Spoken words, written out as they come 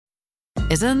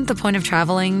Isn't the point of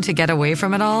traveling to get away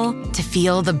from it all? To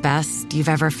feel the best you've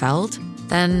ever felt?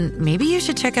 Then maybe you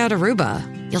should check out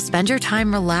Aruba. You'll spend your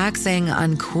time relaxing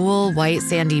on cool, white,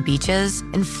 sandy beaches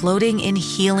and floating in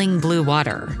healing blue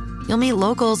water. You'll meet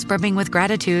locals brimming with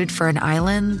gratitude for an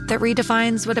island that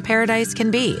redefines what a paradise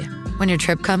can be. When your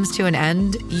trip comes to an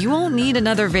end, you won't need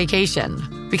another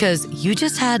vacation because you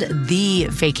just had the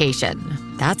vacation.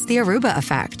 That's the Aruba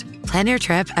effect. Plan your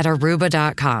trip at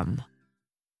Aruba.com.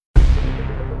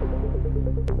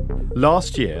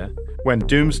 Last year, when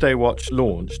Doomsday Watch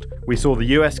launched, we saw the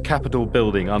US Capitol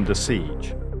building under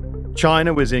siege.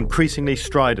 China was increasingly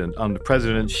strident under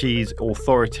President Xi's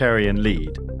authoritarian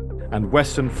lead, and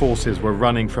Western forces were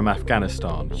running from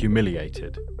Afghanistan,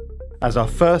 humiliated. As our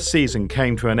first season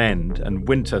came to an end and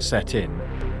winter set in,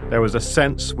 there was a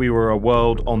sense we were a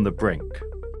world on the brink.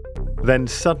 Then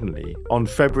suddenly, on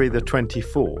February the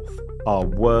 24th, our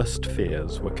worst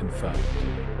fears were confirmed.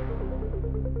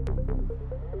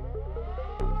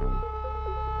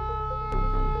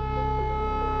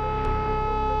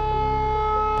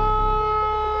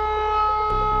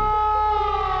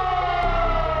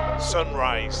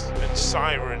 Sunrise and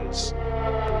sirens.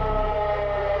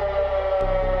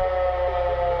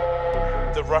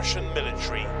 The Russian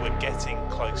military were getting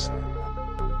closer.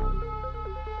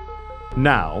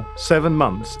 Now, 7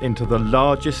 months into the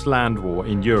largest land war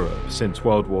in Europe since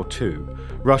World War II,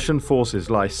 Russian forces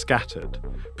lie scattered.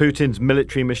 Putin's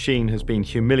military machine has been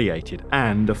humiliated,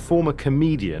 and a former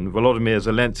comedian, Volodymyr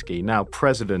Zelensky, now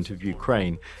president of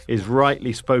Ukraine, is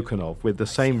rightly spoken of with the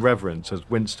same reverence as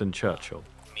Winston Churchill.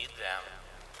 Meet them.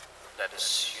 That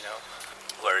is,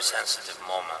 very sensitive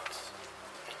moment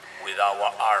with our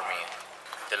army,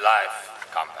 the live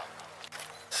combat.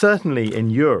 Certainly in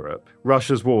Europe,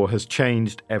 Russia's war has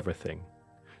changed everything.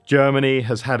 Germany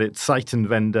has had its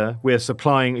Zeitenwende. We're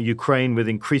supplying Ukraine with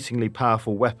increasingly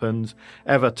powerful weapons.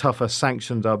 Ever tougher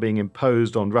sanctions are being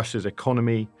imposed on Russia's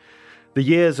economy. The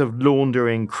years of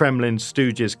laundering Kremlin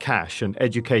stooges' cash and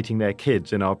educating their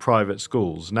kids in our private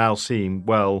schools now seem,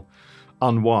 well,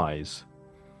 unwise.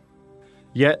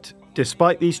 Yet,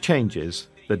 despite these changes,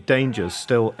 the dangers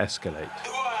still escalate.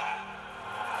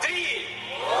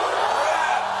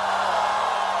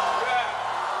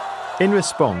 In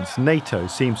response, NATO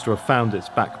seems to have found its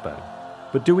backbone.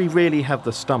 But do we really have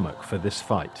the stomach for this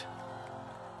fight?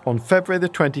 On February the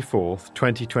 24th,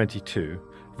 2022,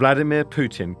 Vladimir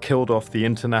Putin killed off the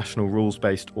international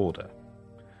rules-based order.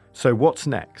 So what's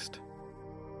next?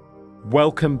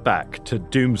 Welcome back to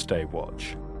Doomsday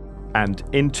Watch and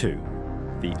into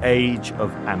the Age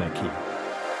of Anarchy.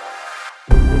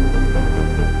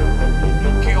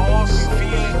 Chaos,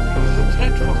 fear,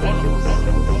 threat for all of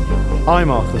us. I'm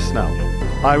Arthur Snell.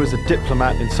 I was a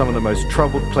diplomat in some of the most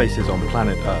troubled places on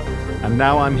planet Earth, and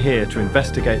now I'm here to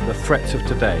investigate the threats of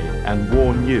today and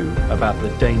warn you about the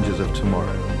dangers of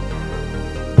tomorrow.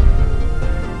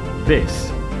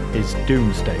 This is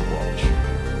Doomsday Watch.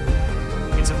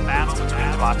 It's a battle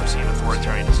between democracy and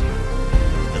authoritarianism.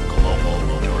 The global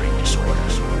majority disorder.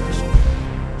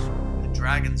 The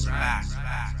dragons are back.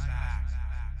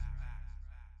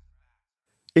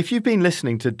 If you've been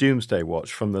listening to Doomsday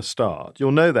Watch from the start,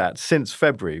 you'll know that since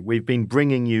February we've been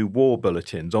bringing you war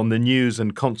bulletins on the news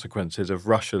and consequences of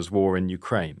Russia's war in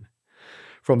Ukraine.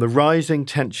 From the rising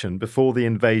tension before the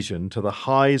invasion to the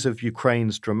highs of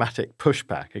Ukraine's dramatic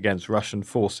pushback against Russian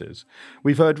forces,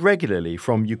 we've heard regularly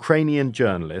from Ukrainian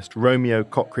journalist Romeo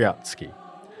Kokriatsky.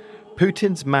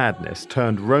 Putin's madness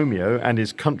turned Romeo and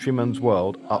his countrymen's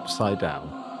world upside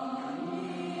down.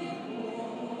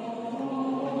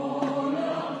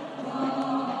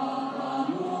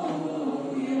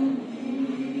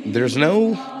 There's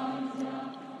no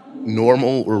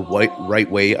normal or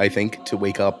right way, I think, to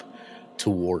wake up to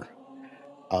war.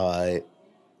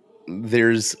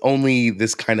 There's only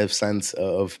this kind of sense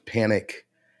of panic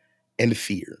and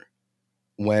fear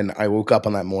when I woke up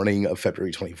on that morning of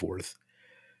February 24th.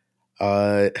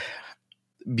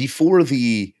 Before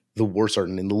the war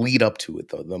started, in the lead up to it,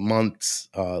 the months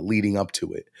leading up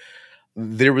to it,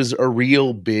 there was a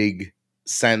real big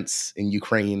sense in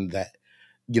Ukraine that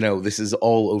this is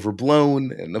all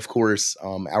overblown. And of course,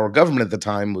 our government at the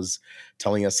time was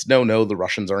telling us, no, the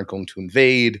Russians aren't going to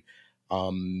invade,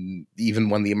 even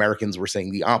when the Americans were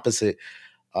saying the opposite.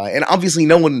 And obviously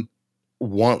no one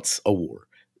wants a war.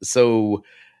 So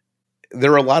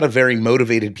there are a lot of very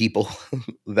motivated people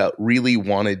that really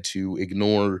wanted to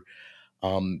ignore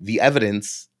the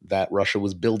evidence that Russia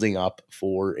was building up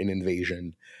for an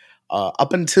invasion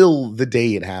up until the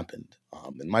day it happened.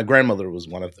 And my grandmother was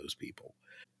one of those people.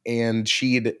 and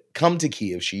she'd come to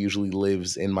Kiev. She usually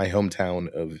lives in my hometown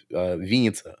of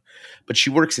Vinnytsia, but she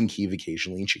works in Kiev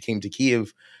occasionally, and she came to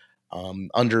Kiev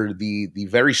under the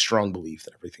very strong belief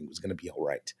that everything was going to be all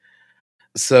right.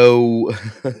 So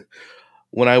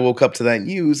when I woke up to that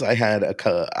news, I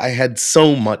had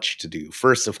so much to do.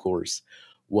 First, of course,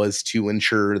 was to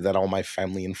ensure that all my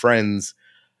family and friends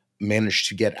managed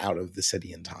to get out of the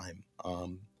city in time.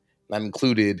 That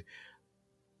included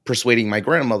persuading my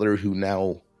grandmother, who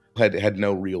now had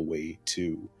no real way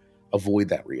to avoid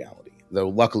that reality. Though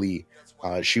luckily,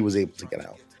 she was able to get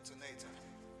out.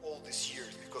 All these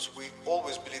years, because we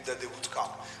always believed that they would come.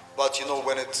 But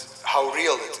when how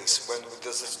real it is, when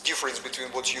there's a difference between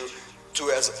what you do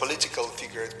as a political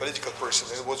figure, a political person,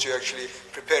 and what you're actually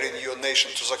preparing your nation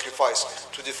to sacrifice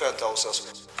to defend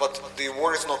ourselves. But the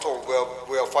war is not over.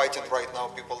 We are fighting right now.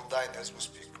 People dying as we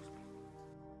speak.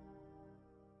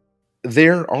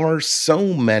 There are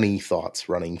so many thoughts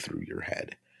running through your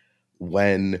head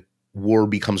when war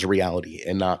becomes a reality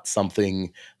and not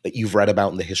something that you've read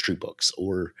about in the history books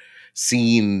or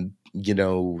seen,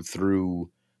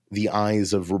 through the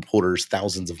eyes of reporters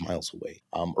thousands of miles away.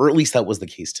 Or at least that was the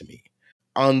case to me.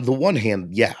 On the one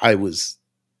hand, yeah, I was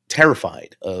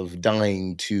terrified of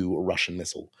dying to a Russian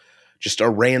missile, just a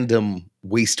random,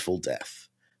 wasteful death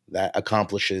that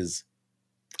accomplishes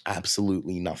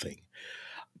absolutely nothing.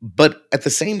 But at the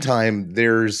same time,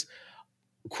 there's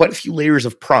quite a few layers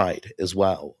of pride as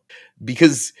well,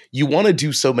 because you want to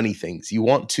do so many things. You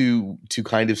want to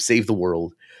kind of save the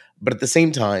world, but at the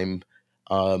same time,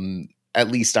 at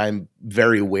least I'm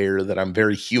very aware that I'm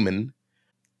very human,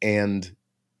 and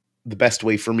the best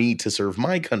way for me to serve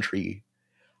my country,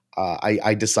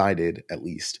 I decided at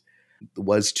least,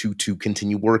 was to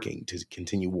continue working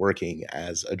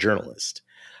as a journalist.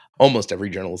 Almost every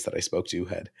journalist that I spoke to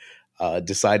had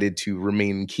decided to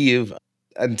remain in Kiev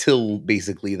until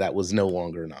basically that was no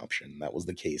longer an option. That was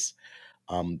the case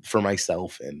for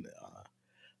myself and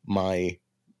my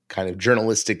kind of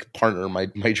journalistic partner,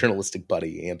 my journalistic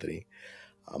buddy, Anthony.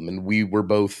 And we were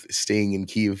both staying in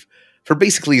Kiev for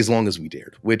basically as long as we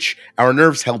dared, which our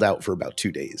nerves held out for about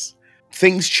 2 days.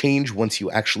 Things change once you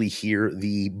actually hear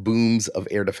the booms of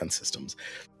air defense systems.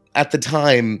 At the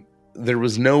time, there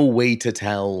was no way to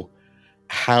tell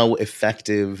how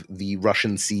effective the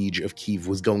Russian siege of Kyiv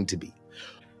was going to be.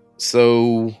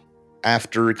 So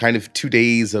after kind of 2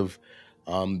 days of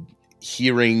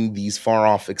hearing these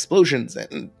far-off explosions,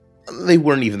 and they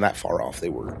weren't even that far off, they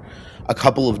were a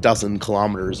couple of dozen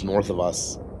kilometers north of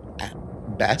us at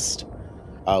best,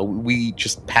 we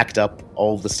just packed up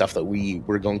all the stuff that we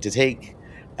were going to take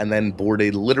and then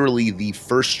boarded literally the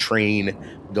first train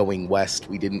going west.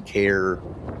 We didn't care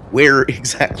where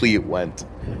exactly it went.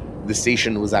 The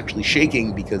station was actually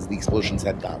shaking because the explosions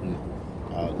had gotten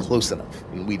close enough,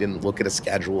 and we didn't look at a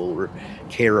schedule or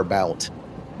care about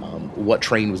what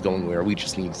train was going where. We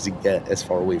just needed to get as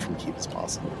far away from Kyiv as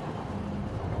possible.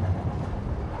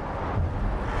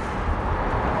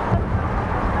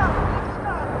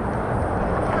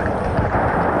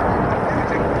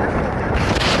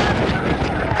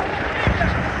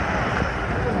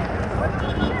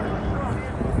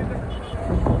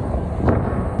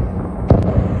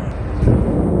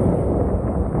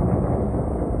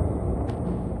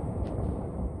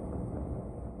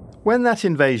 When that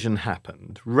invasion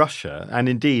happened, Russia, and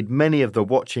indeed many of the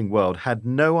watching world, had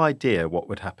no idea what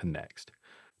would happen next.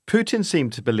 Putin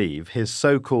seemed to believe his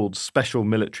so-called special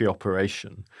military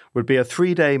operation would be a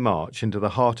 3-day march into the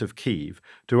heart of Kyiv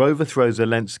to overthrow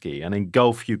Zelensky and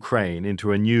engulf Ukraine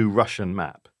into a new Russian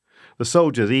map. The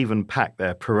soldiers even packed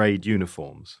their parade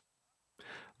uniforms.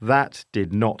 That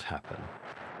did not happen.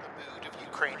 The mood of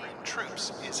Ukrainian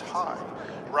troops is high.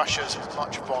 Russia's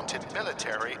much vaunted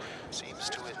military seems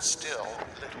to instill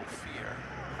little fear.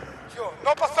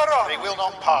 They will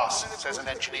not pass, says an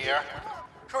engineer,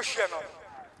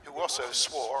 who also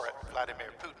swore at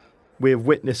Vladimir Putin. We have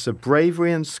witnessed the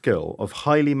bravery and skill of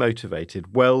highly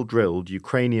motivated, well-drilled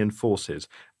Ukrainian forces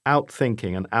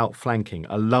outthinking and outflanking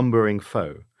a lumbering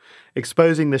foe,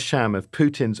 exposing the sham of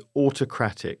Putin's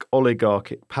autocratic,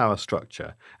 oligarchic power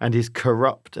structure and his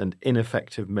corrupt and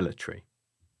ineffective military.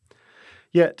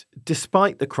 Yet,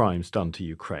 despite the crimes done to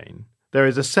Ukraine, there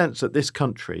is a sense that this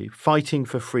country, fighting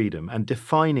for freedom and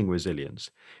defining resilience,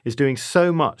 is doing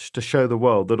so much to show the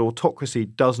world that autocracy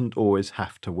doesn't always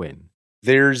have to win.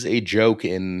 There's a joke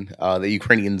in that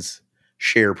Ukrainians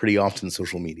share pretty often on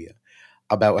social media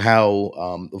about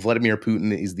how Vladimir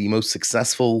Putin is the most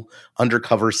successful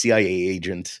undercover CIA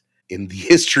agent in the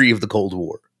history of the Cold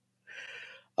War.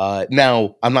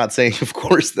 Now, I'm not saying, of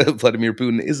course, that Vladimir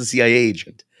Putin is a CIA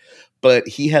agent. But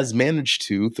he has managed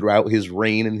to, throughout his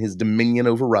reign and his dominion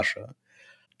over Russia,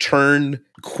 turn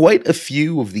quite a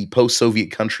few of the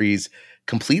post-Soviet countries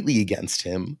completely against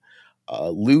him,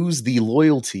 lose the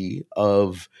loyalty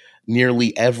of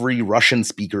nearly every Russian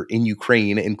speaker in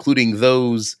Ukraine, including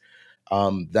those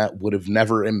that would have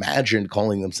never imagined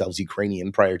calling themselves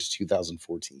Ukrainian prior to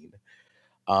 2014,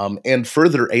 and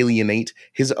further alienate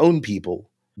his own people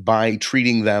by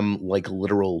treating them like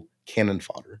literal cannon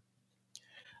fodder.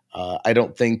 I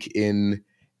don't think in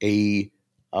a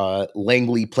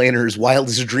Langley planner's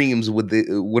wildest dreams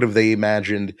would have they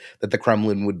imagined that the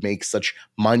Kremlin would make such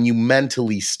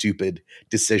monumentally stupid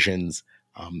decisions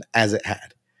as it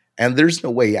had. And there's no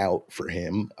way out for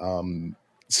him.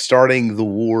 Starting the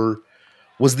war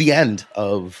was the end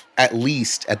of, at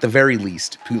the very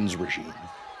least, Putin's regime.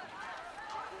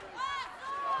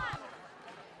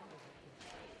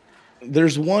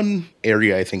 There's one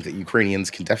area I think that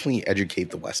Ukrainians can definitely educate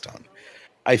the West on.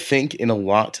 I think in a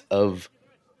lot of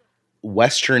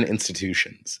Western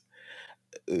institutions,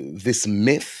 this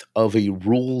myth of a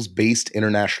rules-based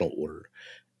international order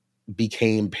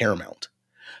became paramount.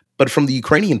 But from the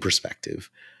Ukrainian perspective,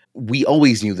 we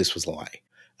always knew this was a lie.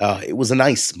 It was a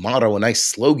nice motto, a nice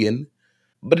slogan,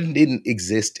 but it didn't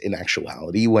exist in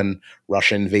actuality. When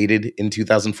Russia invaded in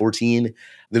 2014,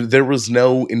 there was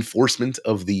no enforcement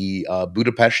of the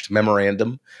Budapest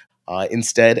Memorandum.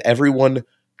 Instead, everyone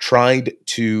tried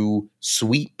to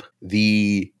sweep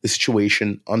the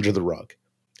situation under the rug.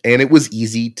 And it was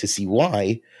easy to see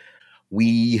why.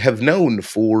 We have known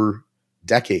for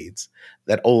decades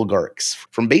that oligarchs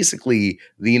from basically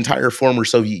the entire former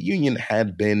Soviet Union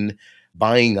had been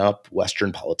buying up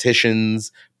Western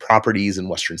politicians, properties in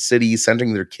Western cities,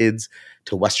 sending their kids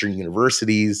to Western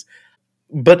universities.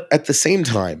 But at the same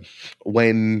time,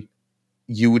 when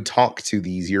you would talk to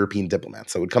these European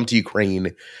diplomats that would come to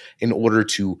Ukraine in order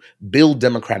to build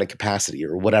democratic capacity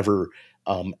or whatever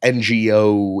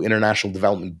NGO, international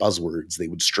development buzzwords they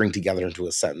would string together into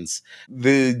a sentence,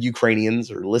 the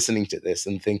Ukrainians are listening to this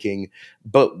and thinking,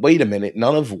 but wait a minute,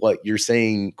 none of what you're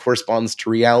saying corresponds to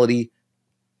reality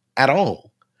at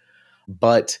all.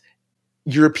 But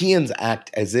Europeans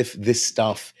act as if this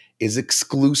stuff is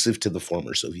exclusive to the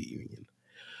former Soviet Union,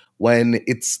 when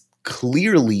it's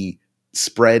clearly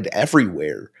spread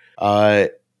everywhere.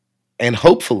 And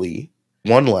hopefully,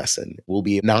 one lesson will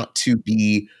be not to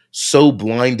be so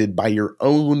blinded by your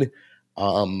own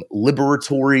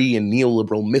liberatory and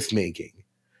neoliberal myth-making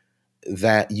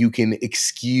that you can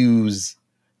excuse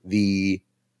the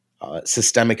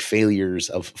systemic failures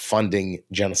of funding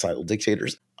genocidal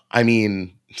dictators. I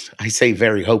mean, I say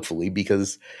very hopefully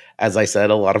because, as I said,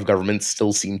 a lot of governments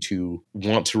still seem to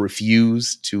want to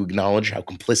refuse to acknowledge how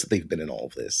complicit they've been in all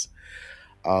of this.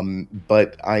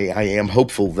 But I am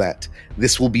hopeful that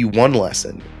this will be one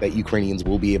lesson that Ukrainians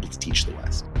will be able to teach the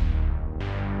West.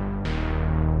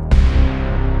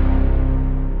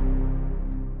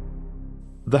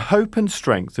 The hope and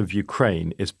strength of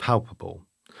Ukraine is palpable,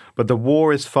 but the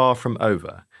war is far from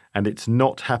over, and it's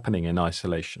not happening in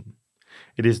isolation.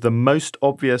 It is the most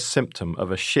obvious symptom of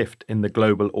a shift in the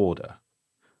global order.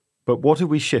 But what are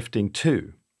we shifting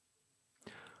to?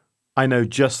 I know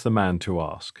just the man to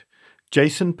ask.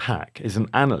 Jason Pack is an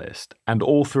analyst and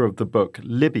author of the book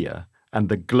Libya and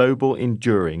the Global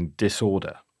Enduring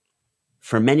Disorder.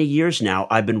 For many years now,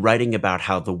 I've been writing about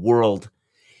how the world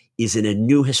is in a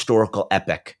new historical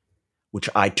epoch, which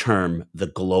I term the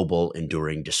global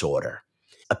enduring disorder,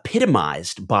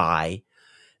 epitomized by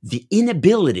the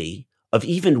inability of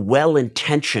even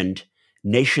well-intentioned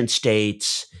nation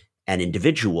states and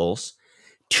individuals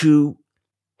to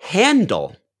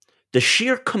handle the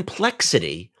sheer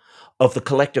complexity of the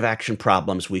collective action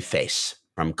problems we face,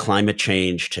 from climate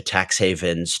change to tax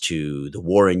havens to the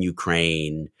war in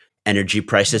Ukraine, energy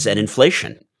prices, and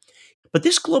inflation. But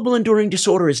this global enduring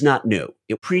disorder is not new.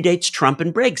 It predates Trump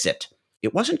and Brexit.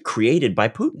 It wasn't created by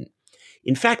Putin.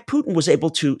 In fact, Putin was able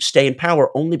to stay in power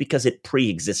only because it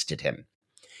pre-existed him.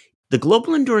 The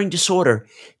global enduring disorder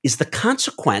is the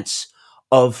consequence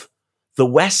of the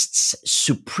West's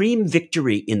supreme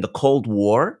victory in the Cold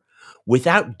War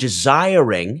without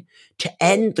desiring to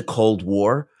end the Cold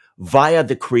War via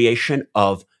the creation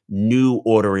of new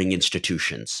ordering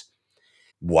institutions.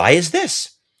 Why is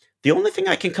this? The only thing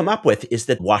I can come up with is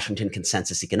that Washington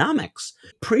Consensus Economics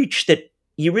preached that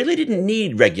you really didn't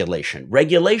need regulation.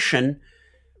 Regulation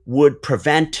would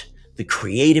prevent the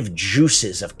creative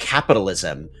juices of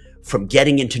capitalism from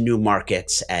getting into new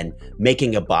markets and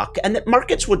making a buck, and that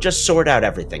markets would just sort out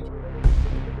everything.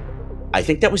 I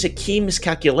think that was a key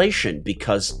miscalculation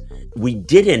because we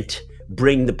didn't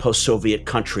bring the post-Soviet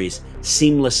countries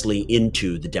seamlessly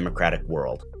into the democratic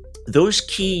world. those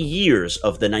key years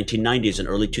of the 1990s and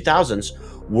early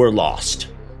 2000s were lost.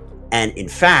 And in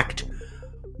fact,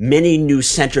 many new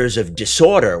centers of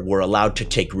disorder were allowed to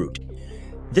take root.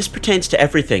 This pertains to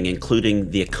everything,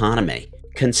 including the economy.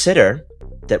 Consider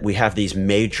that we have these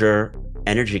major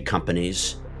energy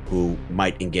companies who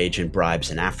might engage in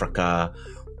bribes in Africa,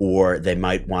 or they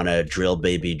might want to drill,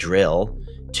 baby, drill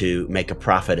to make a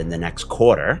profit in the next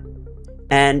quarter.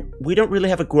 And we don't really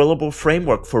have a global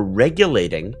framework for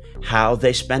regulating how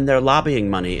they spend their lobbying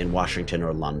money in Washington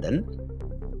or London.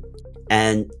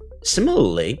 And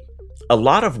similarly, a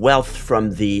lot of wealth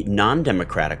from the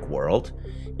non-democratic world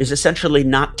is essentially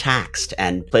not taxed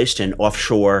and placed in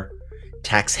offshore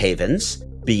tax havens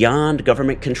beyond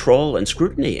government control and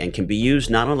scrutiny, and can be used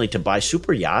not only to buy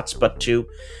super yachts, but to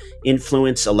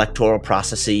influence electoral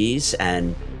processes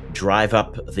and drive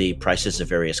up the prices of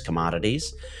various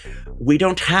commodities. We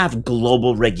don't have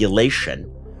global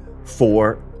regulation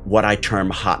for what I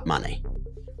term hot money.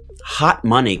 Hot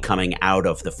money coming out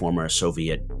of the former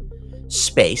Soviet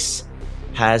space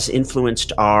has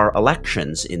influenced our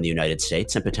elections in the United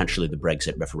States and potentially the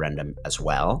Brexit referendum as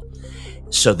well,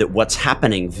 so that what's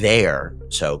happening there,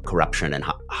 so corruption and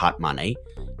hot money,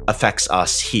 affects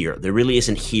us here. There really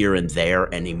isn't here and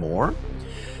there anymore.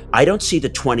 I don't see the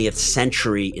 20th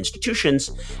century institutions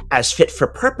as fit for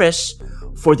purpose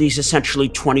for these essentially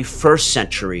 21st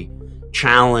century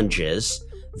challenges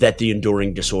that the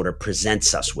enduring disorder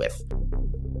presents us with.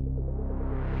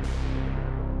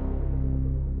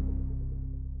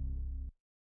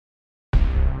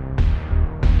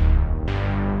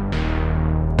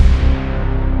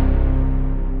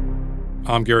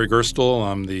 I'm Gary Gerstle.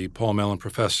 I'm the Paul Mellon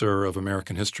Professor of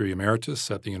American History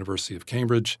Emeritus at the University of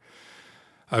Cambridge.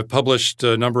 I've published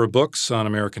a number of books on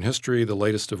American history, the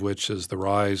latest of which is The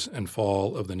Rise and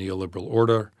Fall of the Neoliberal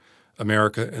Order,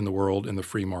 America and the World in the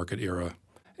Free Market Era.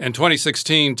 In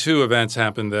 2016, two events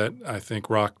happened that I think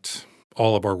rocked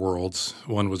all of our worlds.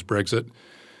 One was Brexit,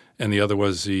 and the other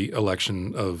was the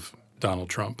election of Donald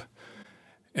Trump.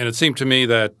 And it seemed to me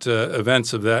that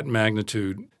events of that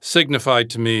magnitude signified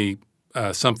to me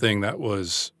something that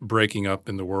was breaking up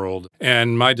in the world.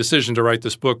 And my decision to write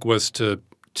this book was to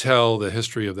tell the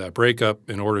history of that breakup.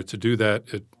 In order to do that,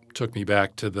 it took me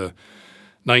back to the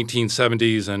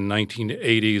 1970s and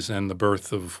 1980s and the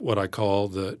birth of what I call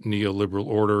the neoliberal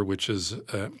order, which is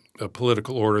a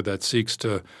political order that seeks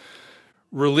to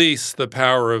release the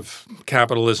power of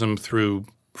capitalism through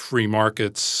free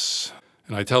markets.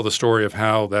 And I tell the story of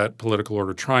how that political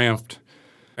order triumphed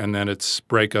and then its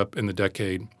breakup in the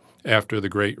decade after the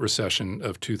Great Recession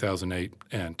of 2008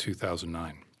 and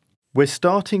 2009. We're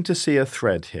starting to see a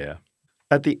thread here.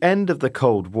 At the end of the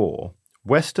Cold War,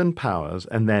 Western powers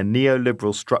and their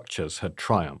neoliberal structures had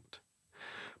triumphed.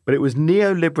 But it was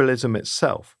neoliberalism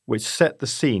itself which set the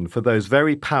scene for those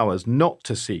very powers not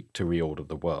to seek to reorder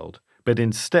the world, but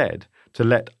instead to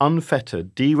let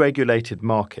unfettered, deregulated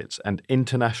markets and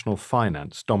international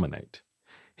finance dominate.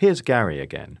 Here's Gary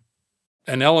again.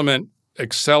 An element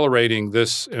accelerating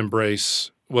this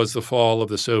embrace was the fall of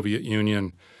the Soviet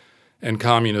Union and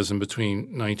communism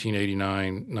between 1989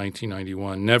 and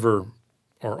 1991. Never,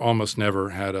 or almost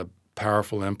never, had a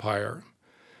powerful empire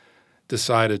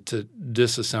decided to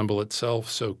disassemble itself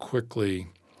so quickly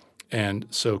and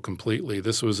so completely.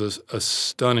 This was a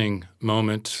stunning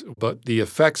moment, but the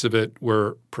effects of it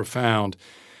were profound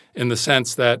in the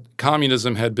sense that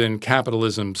communism had been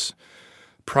capitalism's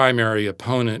primary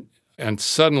opponent. And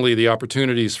suddenly the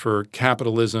opportunities for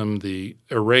capitalism, the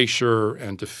erasure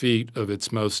and defeat of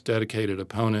its most dedicated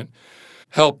opponent,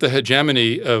 helped the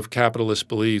hegemony of capitalist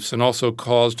beliefs and also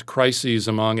caused crises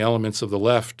among elements of the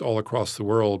left all across the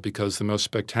world because the most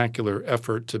spectacular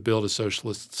effort to build a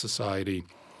socialist society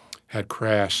had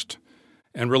crashed.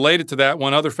 And related to that,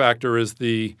 one other factor is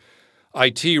the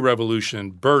IT revolution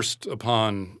burst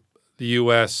upon the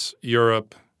U.S.,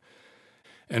 Europe.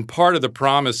 And part of the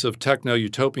promise of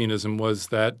techno-utopianism was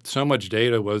that so much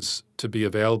data was to be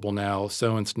available now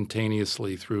so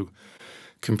instantaneously through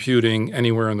computing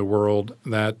anywhere in the world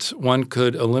that one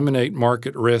could eliminate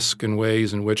market risk in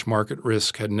ways in which market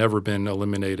risk had never been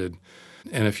eliminated.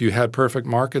 And if you had perfect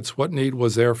markets, what need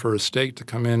was there for a state to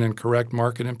come in and correct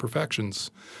market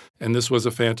imperfections? And this was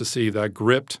a fantasy that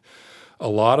gripped a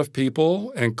lot of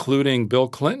people, including Bill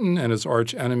Clinton and his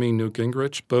arch-enemy Newt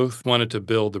Gingrich. Both wanted to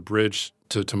build the bridge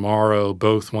to tomorrow.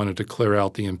 Both wanted to clear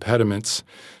out the impediments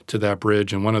to that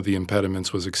bridge, and one of the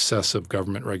impediments was excessive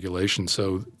government regulation.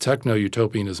 So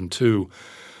techno-utopianism, too,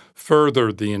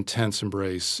 furthered the intense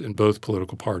embrace in both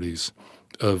political parties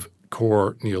of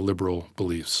core neoliberal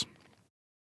beliefs.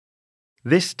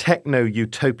 This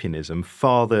techno-utopianism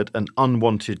fathered an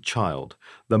unwanted child,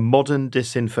 the modern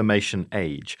disinformation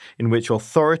age, in which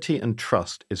authority and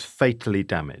trust is fatally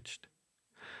damaged.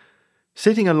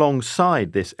 Sitting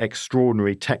alongside this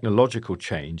extraordinary technological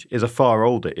change is a far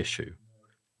older issue: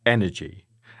 energy,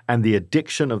 and the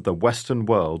addiction of the Western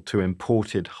world to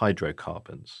imported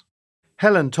hydrocarbons.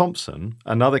 Helen Thompson,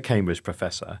 another Cambridge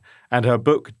professor, and her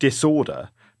book Disorder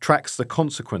tracks the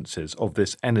consequences of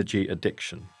this energy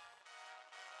addiction.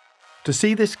 To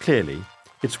see this clearly,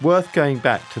 it's worth going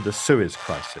back to the Suez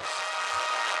Crisis.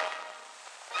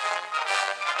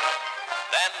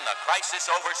 Then a crisis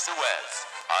over Suez,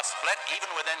 a split even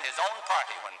within his own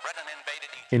party when Britain invaded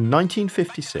Egypt. In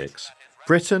 1956,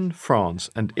 Britain, France,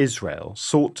 and Israel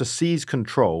sought to seize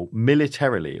control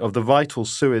militarily of the vital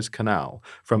Suez Canal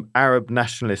from Arab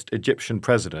nationalist Egyptian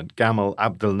President Gamal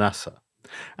Abdel Nasser,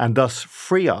 and thus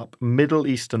free up Middle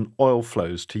Eastern oil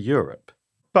flows to Europe.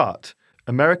 But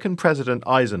American President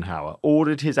Eisenhower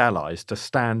ordered his allies to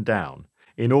stand down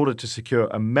in order to secure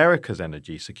America's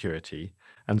energy security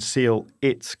and seal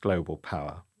its global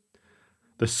power.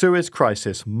 The Suez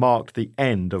Crisis marked the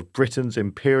end of Britain's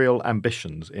imperial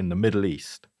ambitions in the Middle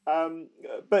East.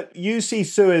 But you see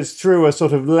Suez through a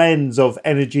sort of lens of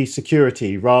energy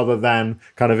security rather than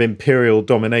kind of imperial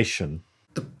domination.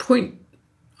 The point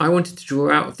I wanted to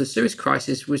draw out of the Suez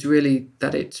Crisis was really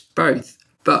that it's both.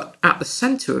 But at the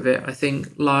centre of it, I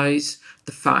think, lies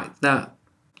the fact that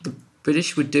the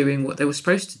British were doing what they were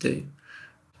supposed to do.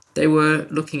 They were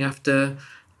looking after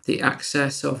the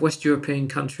access of West European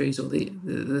countries, or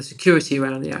the security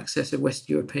around the access of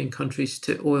West European countries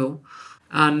to oil.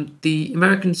 And the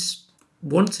Americans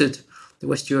wanted the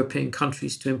West European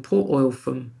countries to import oil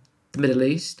from the Middle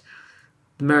East.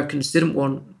 The Americans didn't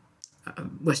want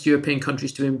West European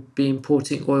countries to be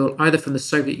importing oil either from the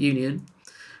Soviet Union,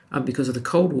 because of the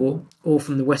Cold War, or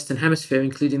from the Western Hemisphere,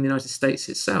 including the United States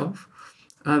itself,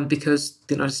 because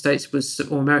the United States was,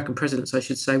 or American presidents, I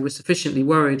should say, were sufficiently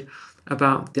worried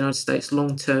about the United States'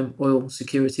 long-term oil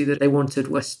security that they wanted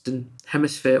Western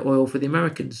Hemisphere oil for the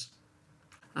Americans.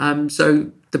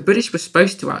 So the British were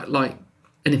supposed to act like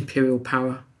an imperial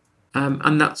power,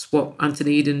 and that's what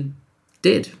Anthony Eden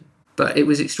did. But it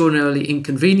was extraordinarily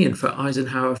inconvenient for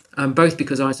Eisenhower, both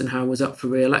because Eisenhower was up for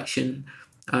re-election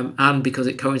and because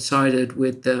it coincided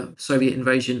with the Soviet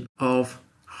invasion of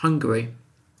Hungary.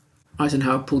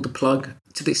 Eisenhower pulled the plug.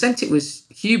 To the extent it was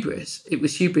hubris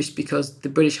because the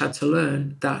British had to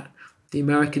learn that the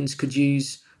Americans could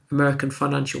use American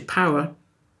financial power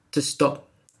to stop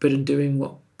Britain doing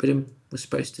what Britain was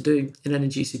supposed to do in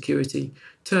energy security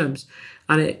terms.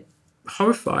 And it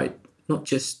horrified not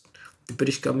just the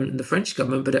British government and the French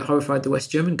government, but it horrified the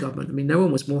West German government. I mean, no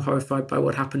one was more horrified by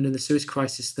what happened in the Suez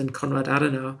Crisis than Konrad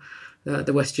Adenauer,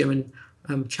 the West German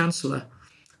Chancellor.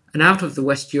 And out of the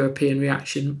West European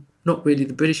reaction, not really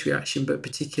the British reaction, but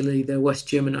particularly the West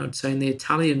German, I would say, and the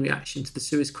Italian reaction to the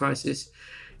Suez Crisis,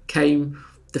 came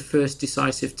the first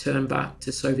decisive turn back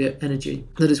to Soviet energy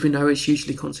that, as we know, is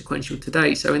hugely consequential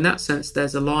today. So in that sense,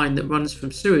 there's a line that runs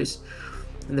from Suez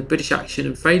and the British action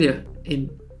and failure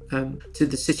to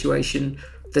the situation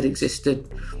that existed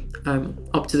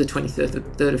up to the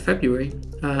 23rd of February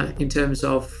in terms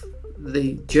of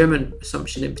the German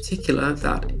assumption in particular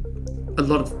that a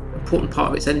lot of important part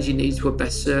of its energy needs were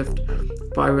best served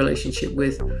by a relationship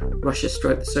with Russia,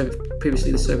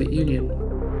 previously the Soviet Union.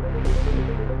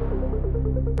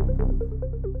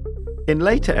 In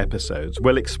later episodes,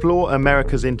 we'll explore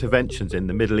America's interventions in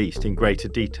the Middle East in greater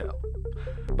detail.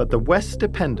 But the West's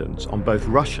dependence on both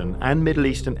Russian and Middle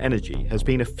Eastern energy has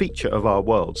been a feature of our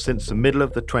world since the middle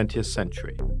of the 20th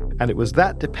century. And it was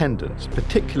that dependence,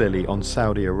 particularly on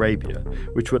Saudi Arabia,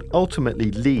 which would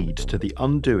ultimately lead to the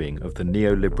undoing of the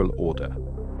neoliberal order.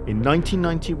 In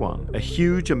 1991, a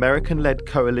huge American-led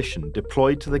coalition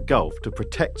deployed to the Gulf to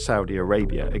protect Saudi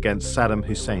Arabia against Saddam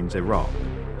Hussein's Iraq.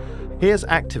 Here's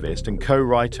activist and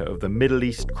co-writer of the Middle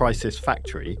East Crisis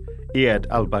Factory, Iyad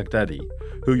al-Baghdadi,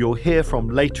 who you'll hear from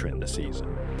later in the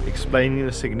season, explaining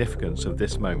the significance of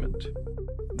this moment.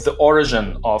 The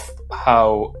origin of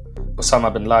how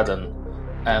Osama bin Laden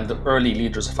and the early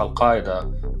leaders of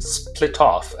Al-Qaeda split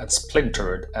off and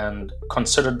splintered and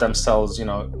considered themselves,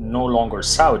 no longer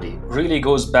Saudi, really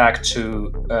goes back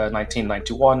to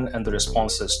 1991 and the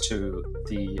responses to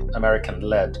the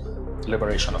American-led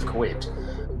liberation of Kuwait.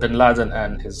 Bin Laden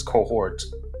and his cohort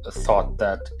thought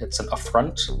that it's an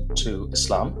affront to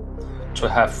Islam to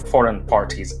have foreign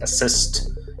parties assist,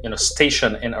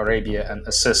 station in Arabia and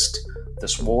assist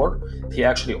this war. He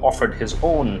actually offered his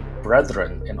own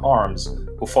brethren in arms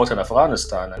who fought in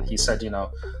Afghanistan, and he said,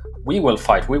 we will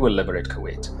fight, we will liberate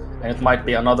Kuwait. And it might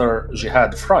be another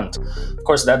jihad front. Of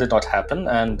course, that did not happen,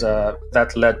 and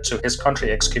that led to his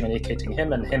country excommunicating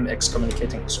him and him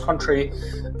excommunicating his country.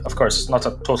 Of course, not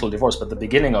a total divorce, but the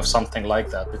beginning of something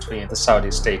like that between the Saudi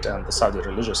state and the Saudi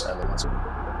religious elements.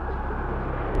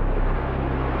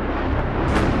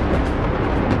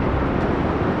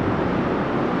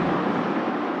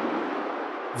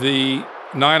 The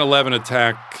 9/11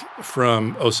 attack,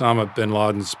 from Osama bin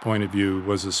Laden's point of view,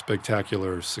 was a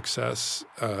spectacular success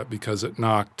because it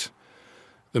knocked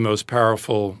the most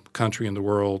powerful country in the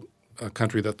world, a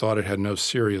country that thought it had no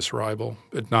serious rival.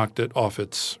 It knocked it off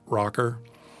its rocker,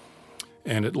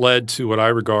 and it led to what I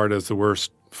regard as the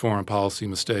worst foreign policy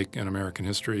mistake in American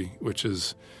history, which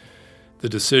is the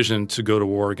decision to go to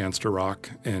war against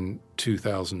Iraq in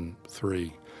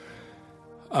 2003.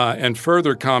 And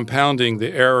further compounding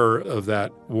the error of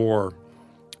that war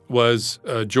was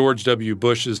George W.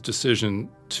 Bush's decision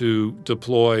to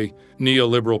deploy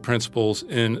neoliberal principles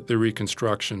in the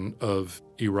reconstruction of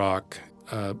Iraq,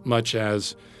 much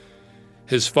as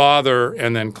his father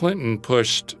and then Clinton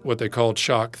pushed what they called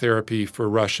shock therapy for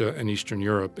Russia and Eastern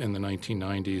Europe in the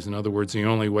 1990s. In other words, the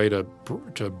only way to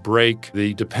break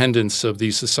the dependence of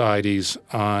these societies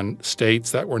on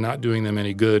states that were not doing them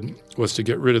any good was to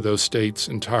get rid of those states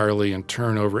entirely and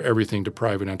turn over everything to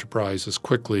private enterprise as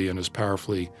quickly and as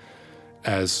powerfully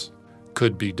as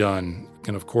could be done.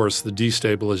 And of course, the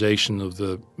destabilization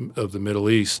of the Middle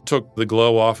East took the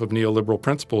glow off of neoliberal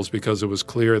principles because it was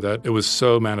clear that it was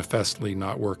so manifestly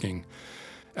not working.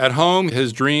 At home,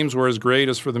 his dreams were as great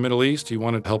as for the Middle East. He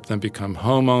wanted to help them become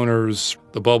homeowners.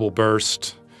 The bubble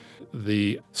burst.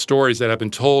 The stories that have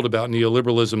been told about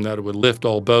neoliberalism, that it would lift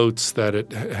all boats, that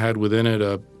it had within it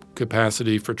a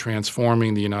capacity for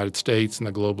transforming the United States and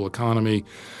the global economy,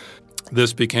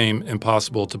 this became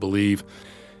impossible to believe.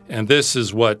 And this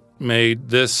is what made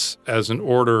this as an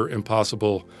order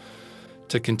impossible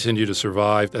to continue to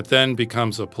survive. That then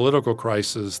becomes a political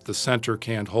crisis. The center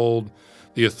can't hold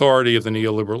the authority of the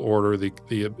neoliberal order,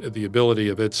 the ability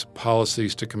of its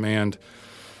policies to command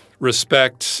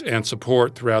respect and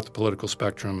support throughout the political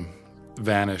spectrum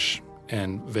vanish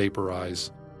and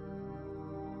vaporize.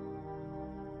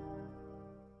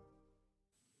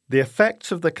 The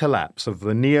effects of the collapse of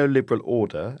the neoliberal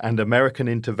order and American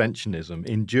interventionism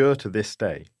endure to this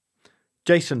day.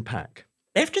 Jason Pack.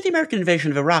 After the American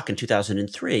invasion of Iraq in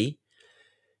 2003,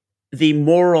 the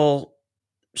moral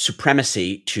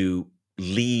supremacy to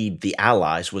lead the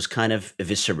Allies was kind of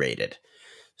eviscerated.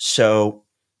 So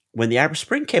when the Arab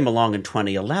Spring came along in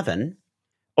 2011,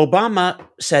 Obama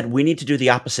said, we need to do the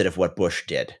opposite of what Bush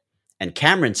did. And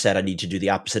Cameron said, I need to do the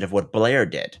opposite of what Blair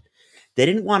did. They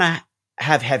didn't want to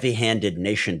have heavy-handed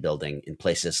nation building in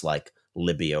places like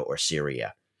Libya or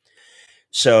Syria.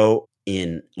 So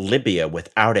in Libya,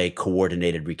 without a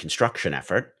coordinated reconstruction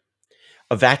effort,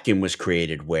 a vacuum was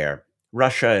created where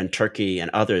Russia and Turkey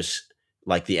and others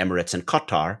like the Emirates and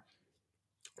Qatar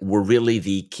were really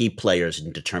the key players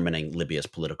in determining Libya's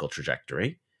political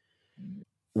trajectory.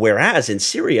 Whereas in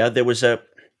Syria, there was a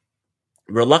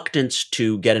reluctance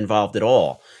to get involved at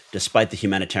all, despite the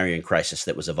humanitarian crisis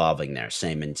that was evolving there,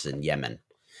 same as in Yemen.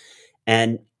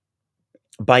 And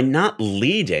by not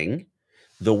leading,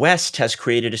 the West has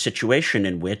created a situation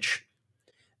in which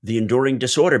the enduring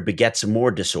disorder begets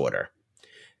more disorder.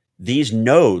 These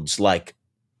nodes, like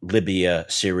Libya,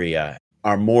 Syria,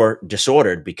 are more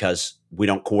disordered because we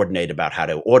don't coordinate about how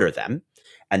to order them.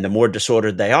 And the more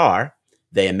disordered they are,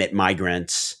 they emit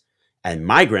migrants, and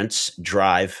migrants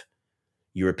drive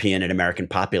European and American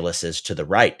populaces to the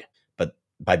right. But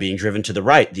by being driven to the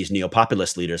right, these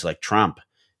neo-populist leaders like Trump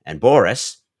and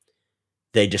Boris,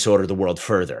 they disorder the world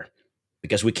further.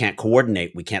 Because we can't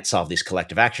coordinate, we can't solve these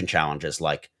collective action challenges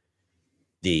like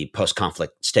the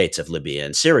post-conflict states of Libya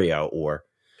and Syria, or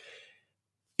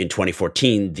in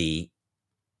 2014, the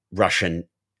Russian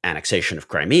annexation of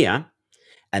Crimea.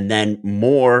 And then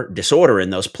more disorder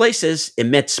in those places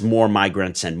emits more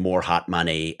migrants and more hot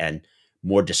money and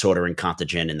more disorder and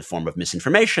contagion in the form of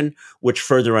misinformation, which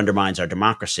further undermines our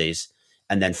democracies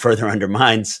and then further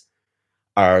undermines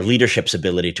our leadership's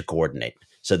ability to coordinate.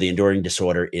 So the enduring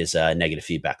disorder is a negative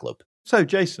feedback loop. So,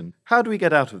 Jason, how do we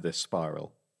get out of this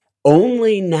spiral?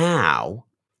 Only now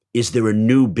is there a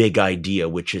new big idea,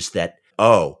 which is that,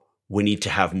 we need to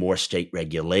have more state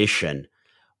regulation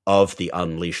of the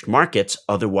unleashed markets.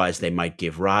 Otherwise, they might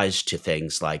give rise to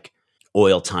things like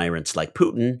oil tyrants like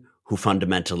Putin, who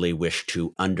fundamentally wish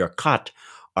to undercut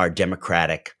our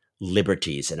democratic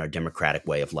liberties and our democratic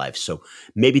way of life. So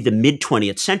maybe the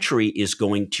mid-20th century is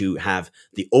going to have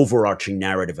the overarching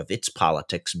narrative of its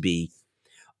politics be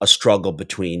a struggle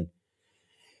between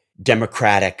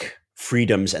democratic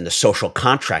freedoms and the social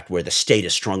contract where the state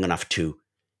is strong enough to,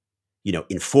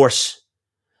 enforce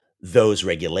those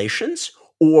regulations,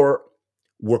 or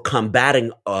we're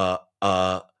combating a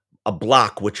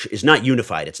bloc which is not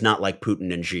unified. It's not like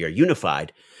Putin and Xi are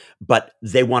unified, but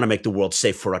they want to make the world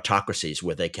safe for autocracies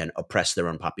where they can oppress their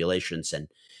own populations and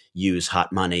use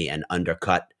hot money and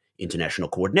undercut international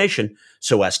coordination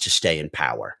so as to stay in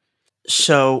power.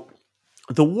 So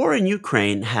the war in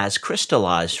Ukraine has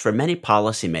crystallized for many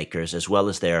policymakers as well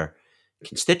as their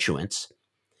constituents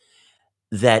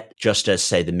that just as,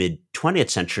 say, the mid-20th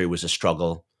century was a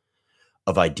struggle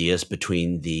of ideas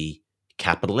between the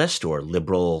capitalist or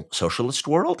liberal socialist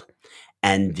world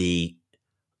and the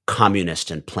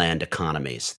communist and planned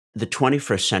economies, the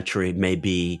 21st century may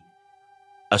be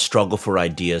a struggle for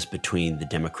ideas between the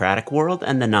democratic world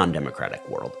and the non-democratic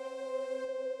world.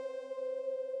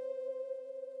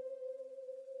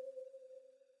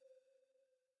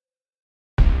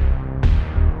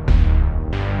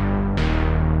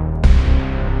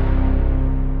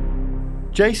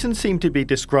 Jason seemed to be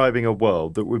describing a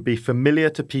world that would be familiar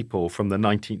to people from the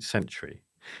 19th century.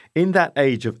 In that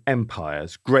age of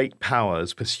empires, great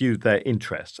powers pursued their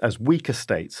interests as weaker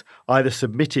states either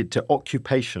submitted to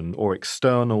occupation or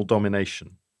external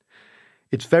domination.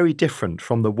 It's very different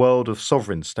from the world of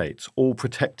sovereign states, all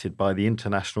protected by the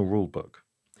international rulebook.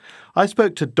 I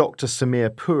spoke to Dr.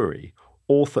 Samir Puri,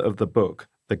 author of the book,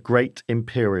 The Great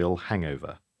Imperial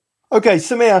Hangover. Okay,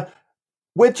 Samir,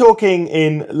 we're talking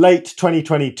in late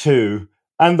 2022,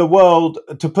 and the world,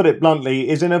 to put it bluntly,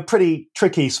 is in a pretty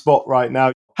tricky spot right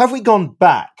now. Have we gone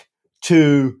back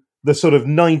to the sort of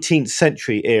 19th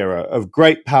century era of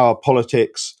great power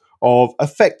politics, of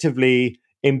effectively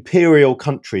imperial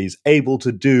countries able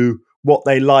to do what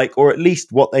they like, or at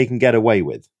least what they can get away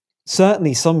with?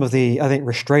 Certainly some of the,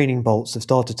 restraining bolts have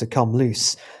started to come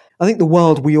loose. I think the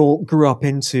world we all grew up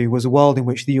into was a world in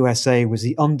which the USA was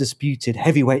the undisputed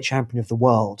heavyweight champion of the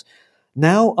world.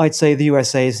 Now I'd say the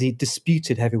USA is the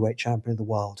disputed heavyweight champion of the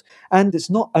world. And it's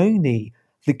not only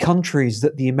the countries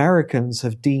that the Americans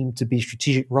have deemed to be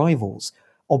strategic rivals,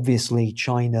 obviously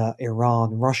China,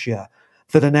 Iran, Russia,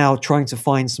 that are now trying to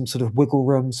find some sort of wiggle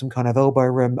room, some kind of elbow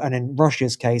room, and in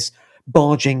Russia's case,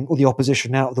 barging the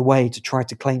opposition out of the way to try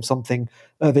to claim something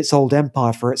of its old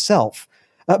empire for itself.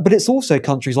 But it's also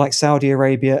countries like Saudi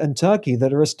Arabia and Turkey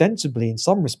that are ostensibly, in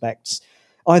some respects,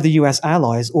 either US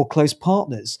allies or close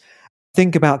partners.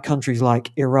 Think about countries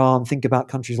like Iran, think about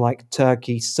countries like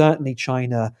Turkey, certainly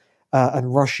China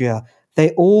and Russia.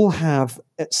 They all have,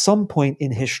 at some point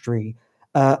in history,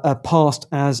 a past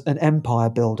as an empire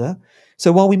builder.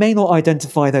 So while we may not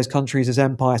identify those countries as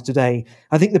empires today,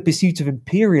 I think the pursuit of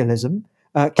imperialism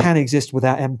can exist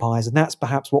without empires, and that's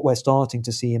perhaps what we're starting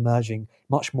to see emerging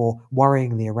much more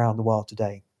worryingly around the world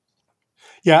today.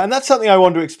 Yeah, and that's something I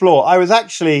want to explore. I was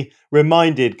actually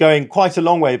reminded, going quite a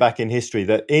long way back in history,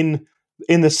 that in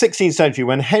the 16th century,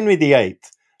 when Henry VIII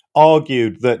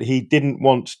argued that he didn't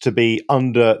want to be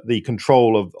under the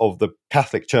control of the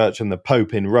Catholic Church and the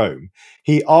Pope in Rome,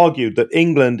 he argued that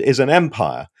England is an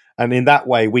empire, and in that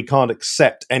way we can't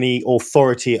accept any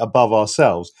authority above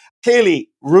ourselves. Clearly,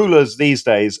 rulers these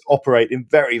days operate in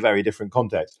very, very different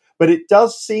contexts. But it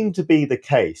does seem to be the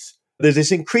case. There's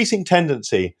this increasing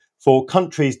tendency for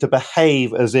countries to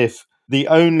behave as if the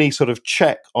only sort of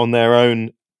check on their own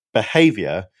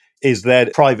behavior is their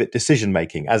private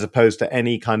decision-making, as opposed to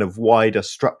any kind of wider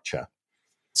structure.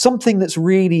 Something that's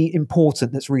really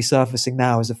important that's resurfacing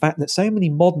now is the fact that so many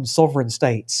modern sovereign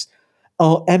states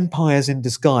are empires in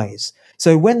disguise.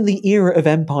 So when the era of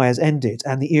empires ended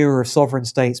and the era of sovereign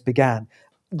states began,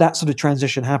 that sort of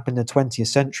transition happened in the 20th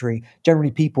century.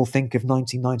 Generally, people think of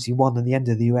 1991 and the end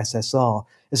of the USSR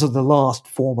as sort of the last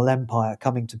formal empire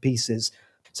coming to pieces.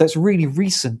 So it's really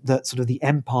recent that sort of the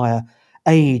empire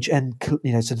age and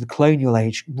sort of the colonial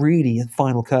age, really, the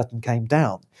final curtain came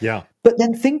down. Yeah. But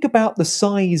then think about the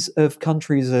size of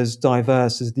countries as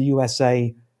diverse as the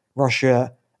USA,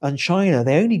 Russia, and China.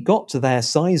 They only got to their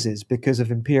sizes because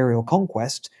of imperial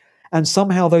conquest, and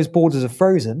somehow those borders are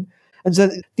frozen. And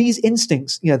so these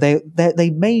instincts, they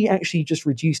may actually just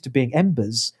reduce to being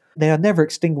embers. They are never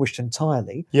extinguished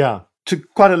entirely. Yeah. To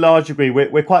quite a large degree,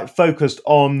 we're quite focused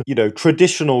on,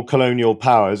 traditional colonial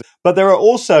powers, but there are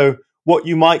also what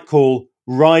you might call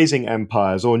rising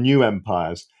empires or new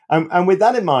empires. And with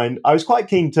that in mind, I was quite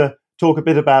keen to talk a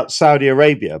bit about Saudi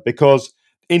Arabia, because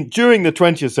during the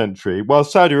 20th century, while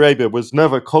Saudi Arabia was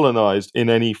never colonized in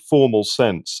any formal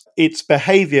sense, its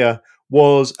behavior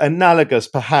was analogous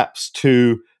perhaps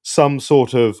to some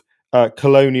sort of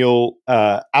colonial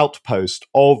outpost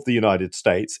of the United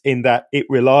States, in that it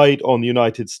relied on the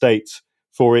United States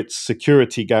for its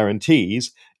security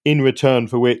guarantees, in return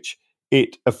for which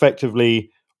it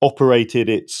effectively operated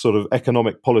its sort of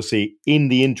economic policy in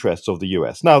the interests of the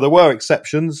US. Now, there were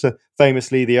exceptions,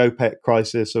 famously the OPEC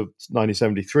crisis of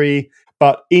 1973,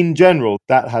 but in general,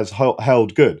 that has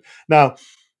held good. Now,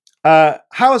 how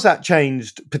has that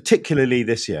changed, particularly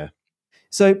this year?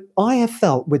 So I have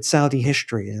felt with Saudi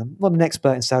history, I'm not an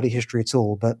expert in Saudi history at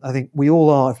all, but I think we all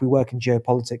are if we work in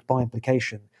geopolitics by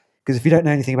implication. Because if you don't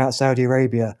know anything about Saudi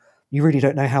Arabia, you really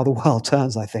don't know how the world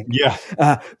turns, I think. Yeah.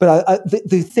 But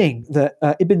the thing that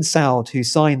Ibn Saud, who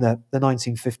signed the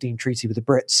 1915 treaty with the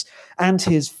Brits, and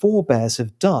his forebears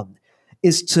have done,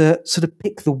 is to sort of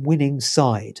pick the winning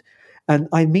side. And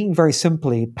I mean very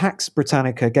simply, Pax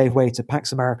Britannica gave way to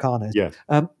Pax Americana. Yeah.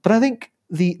 But I think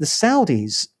the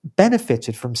Saudis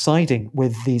benefited from siding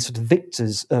with the sort of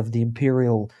victors of the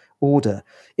imperial order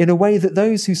in a way that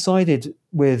those who sided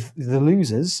with the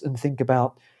losers, and think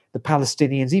about the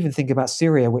Palestinians, even think about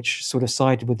Syria, which sort of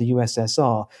sided with the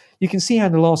USSR, you can see how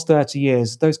in the last 30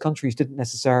 years, those countries didn't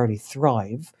necessarily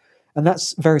thrive. And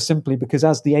that's very simply because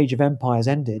as the age of empires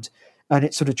ended, and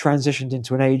it sort of transitioned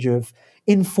into an age of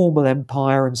informal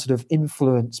empire and sort of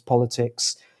influence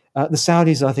politics, the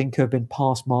Saudis, I think, have been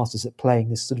past masters at playing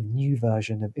this sort of new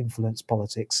version of influence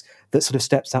politics that sort of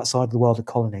steps outside the world of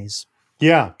colonies.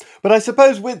 Yeah, but I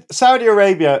suppose with Saudi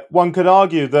Arabia, one could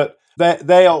argue that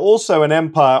they are also an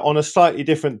empire on a slightly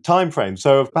different time frame.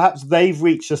 So perhaps they've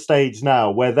reached a stage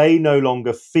now where they no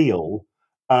longer feel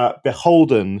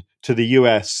beholden to the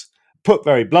US, put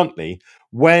very bluntly,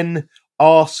 when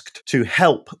asked to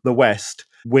help the West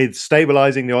with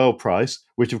stabilizing the oil price,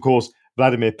 which of course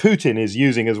Vladimir Putin is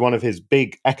using as one of his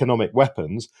big economic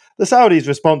weapons. The Saudis'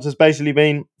 response has basically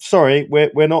been, sorry,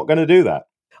 we're not going to do that.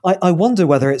 I wonder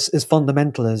whether it's as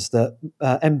fundamental as that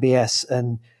MBS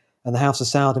and the House of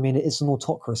Saud. I mean, it's an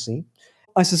autocracy.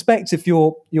 I suspect if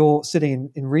you're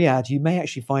sitting in Riyadh, you may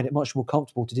actually find it much more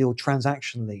comfortable to deal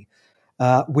transactionally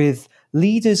with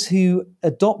leaders who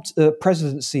adopt a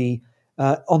presidency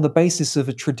on the basis of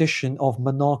a tradition of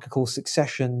monarchical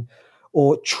succession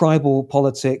or tribal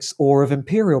politics or of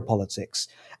imperial politics.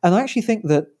 And I actually think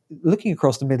that looking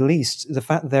across the Middle East, the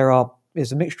fact that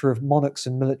is a mixture of monarchs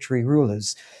and military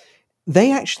rulers,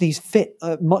 they actually fit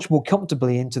much more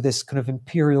comfortably into this kind of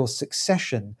imperial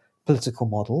succession political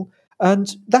model.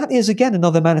 And that is, again,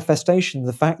 another manifestation of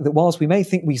the fact that whilst we may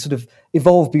think we sort of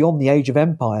evolved beyond the age of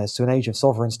empires to an age of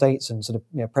sovereign states and sort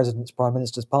of presidents, prime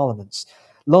ministers, parliaments,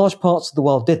 large parts of the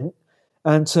world didn't.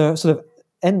 And to sort of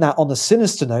end that on a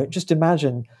sinister note, just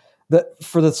imagine that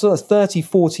for the sort of 30,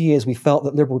 40 years we felt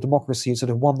that liberal democracy had sort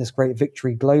of won this great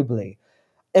victory globally.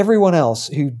 Everyone else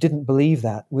who didn't believe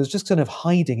that was just kind of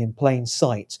hiding in plain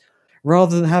sight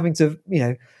rather than having to,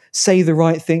 say the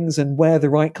right things and wear the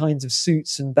right kinds of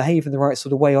suits and behave in the right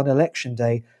sort of way on election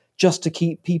day just to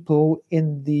keep people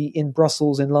in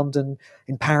Brussels, in London,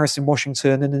 in Paris, in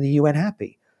Washington, and in the UN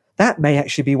happy. That may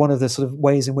actually be one of the sort of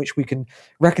ways in which we can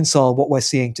reconcile what we're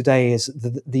seeing today is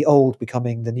the old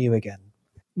becoming the new again.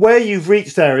 Where you've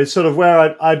reached there is sort of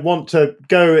where I'd want to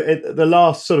go at the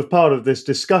last sort of part of this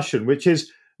discussion, which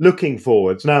is looking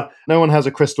forwards. Now, no one has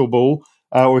a crystal ball,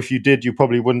 or if you did, you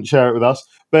probably wouldn't share it with us.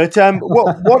 But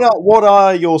what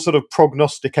are your sort of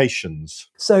prognostications?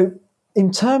 So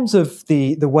in terms of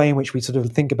the way in which we sort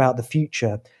of think about the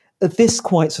future, at this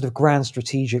quite sort of grand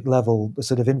strategic level,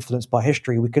 sort of influenced by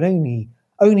history, we can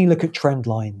only look at trend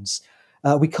lines.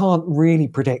 We can't really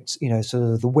predict, sort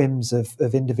of the whims of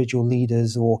individual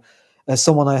leaders, or as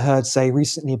someone I heard say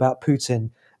recently about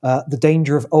Putin, the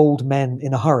danger of old men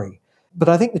in a hurry. But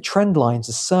I think the trend lines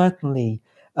are certainly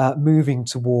moving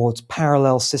towards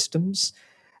parallel systems.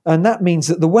 And that means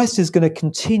that the West is going to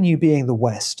continue being the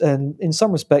West. And in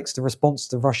some respects, the response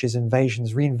to Russia's invasion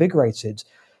has reinvigorated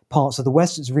parts of the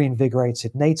West. It's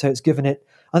reinvigorated NATO. It's given it,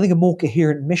 I think, a more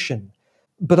coherent mission.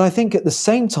 But I think at the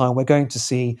same time, we're going to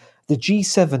see the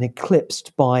G7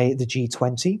 eclipsed by the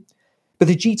G20. But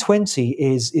the G20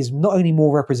 is not only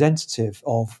more representative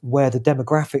of where the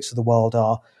demographics of the world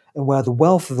are and where the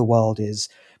wealth of the world is,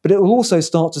 but it will also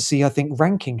start to see, I think,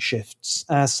 ranking shifts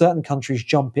as certain countries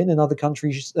jump in and other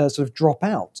countries sort of drop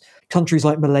out. Countries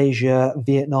like Malaysia,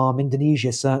 Vietnam,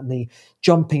 Indonesia certainly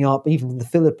jumping up, even the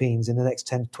Philippines in the next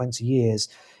 10 to 20 years.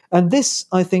 And this,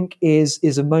 I think, is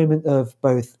a moment of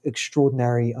both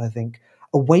extraordinary, I think,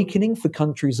 awakening for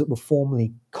countries that were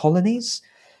formerly colonies.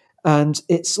 And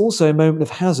it's also a moment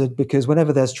of hazard because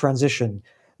whenever there's transition,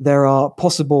 there are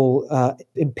possible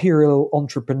imperial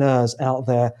entrepreneurs out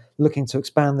there looking to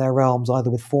expand their realms, either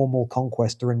with formal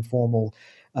conquest or informal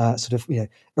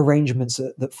arrangements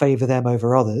that favour them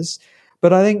over others.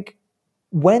 But I think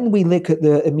when we look at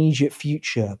the immediate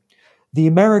future, the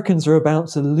Americans are about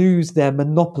to lose their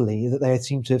monopoly that they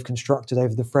seem to have constructed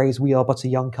over the phrase, "we are but a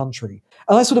young country."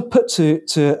 And I sort of put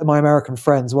to my American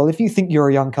friends, well, if you think you're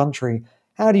a young country,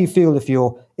 how do you feel if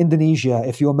you're Indonesia,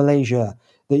 if you're Malaysia,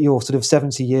 that you're sort of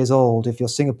 70 years old, if you're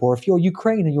Singapore, if you're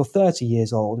Ukraine and you're 30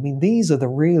 years old? I mean, these are the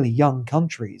really young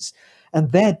countries,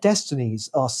 and their destinies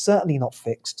are certainly not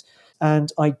fixed.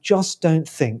 And I just don't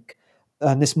think,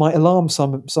 and this might alarm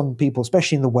some people,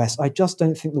 especially in the West, I just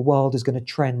don't think the world is going to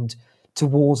trend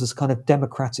towards this kind of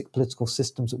democratic political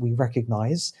systems that we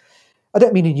recognize. I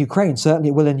don't mean in Ukraine, certainly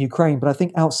it will in Ukraine, but I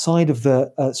think outside of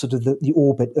the sort of the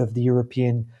orbit of the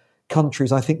European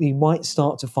countries, I think we might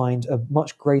start to find a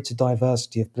much greater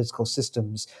diversity of political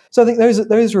systems. So I think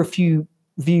those are a few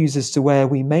views as to where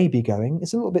we may be going.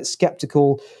 It's a little bit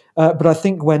skeptical, but I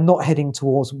think we're not heading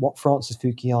towards what Francis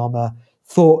Fukuyama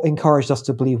encouraged us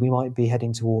to believe we might be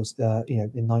heading towards,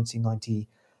 in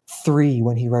 1993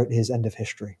 when he wrote his End of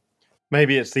History.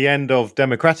 Maybe it's the end of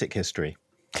democratic history.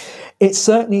 It's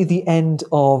certainly the end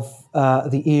of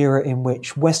the era in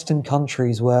which Western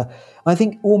countries were, I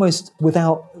think, almost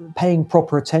without paying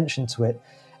proper attention to it,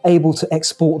 able to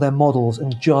export their models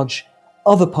and judge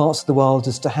other parts of the world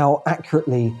as to how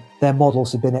accurately their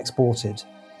models have been exported.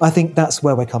 I think that's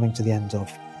where we're coming to the end of.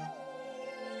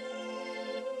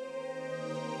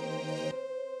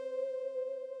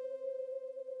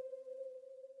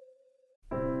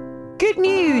 Good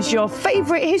news, your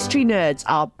favourite history nerds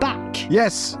are back.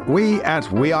 Yes, we at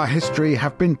We Are History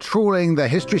have been trawling the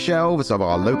history shelves of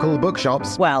our local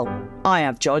bookshops. Well, I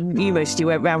have, John. You mostly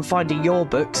went round finding your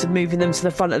books and moving them to the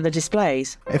front of the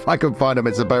displays. If I can find them,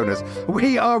 it's a bonus.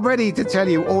 We are ready to tell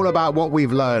you all about what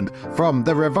we've learned, from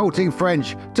the revolting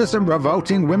French to some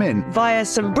revolting women. Via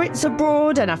some Brits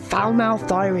abroad and a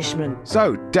foul-mouthed Irishman.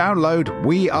 So, download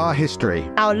We Are History.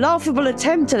 Our laughable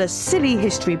attempt at a silly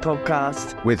history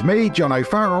podcast. With me, John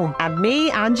O'Farrell. And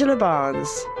me, Angela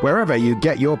Barnes. Wherever you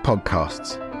get your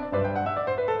podcasts.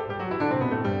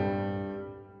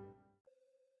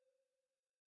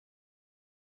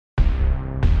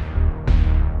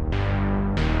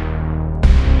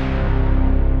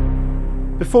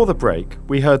 Before the break,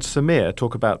 we heard Samir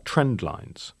talk about trend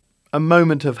lines, a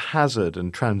moment of hazard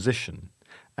and transition.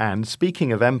 And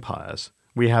speaking of empires,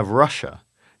 we have Russia,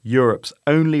 Europe's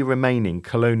only remaining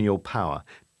colonial power,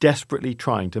 desperately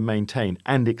trying to maintain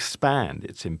and expand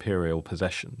its imperial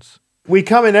possessions. We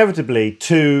come inevitably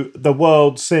to the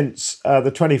world since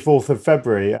the 24th of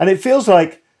February, and it feels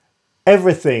like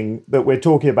everything that we're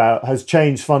talking about has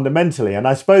changed fundamentally. And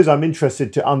I suppose I'm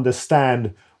interested to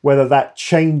understand whether that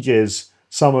changes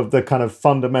some of the kind of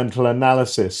fundamental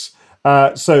analysis.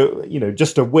 So,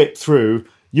 just to whip through,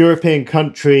 European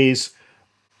countries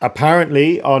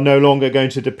apparently are no longer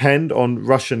going to depend on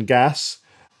Russian gas.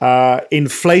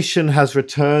 Inflation has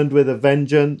returned with a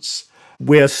vengeance.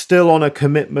 We are still on a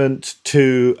commitment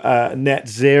to net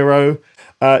zero.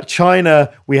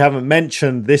 China, we haven't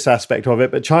mentioned this aspect of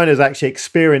it, but China is actually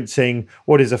experiencing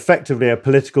what is effectively a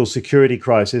political security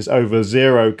crisis over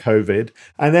zero COVID.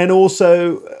 And then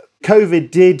also COVID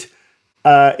did,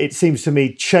 it seems to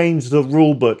me, change the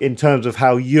rule book in terms of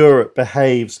how Europe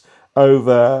behaves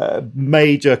over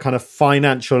major kind of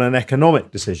financial and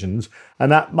economic decisions.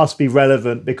 And that must be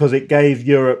relevant because it gave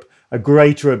Europe a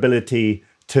greater ability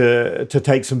to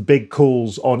take some big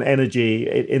calls on energy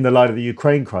in the light of the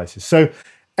Ukraine crisis. So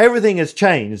everything has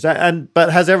changed,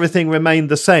 but has everything remained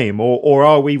the same, or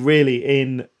are we really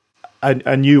in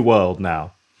a new world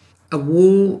now? A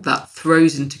war that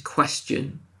throws into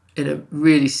question in a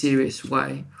really serious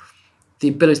way the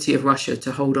ability of Russia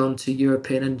to hold on to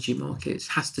European energy markets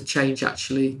has to change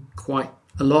actually quite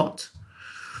a lot.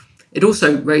 It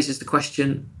also raises the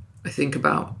question, I think,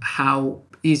 about how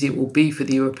easy it will be for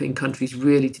the European countries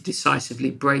really to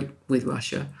decisively break with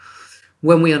Russia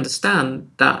when we understand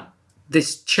that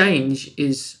this change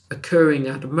is occurring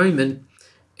at a moment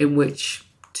in which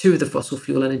two of the fossil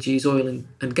fuel energies, oil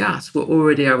and gas, were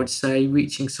already, I would say,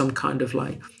 reaching some kind of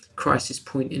crisis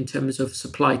point in terms of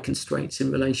supply constraints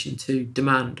in relation to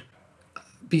demand.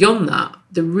 Beyond that,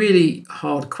 the really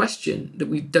hard question that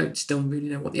we don't still really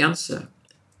know what the answer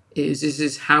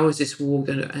is how is this war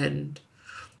going to end?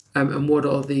 And what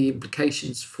are the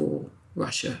implications for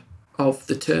Russia of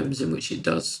the terms in which it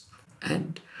does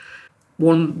end?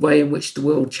 One way in which the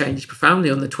world changed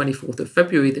profoundly on the 24th of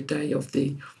February, the day of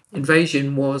the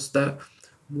invasion, was that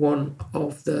one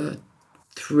of the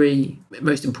three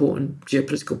most important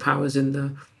geopolitical powers in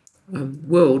the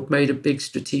world made a big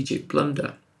strategic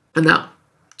blunder. And that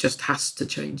just has to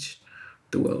change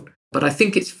the world. But I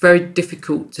think it's very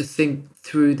difficult to think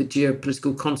through the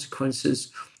geopolitical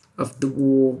consequences of the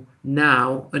war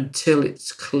now until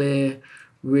it's clear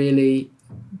really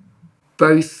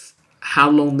both how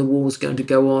long the war is going to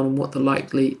go on and what the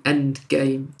likely end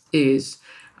game is,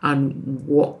 and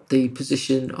what the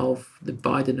position of the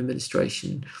Biden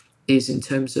administration is in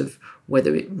terms of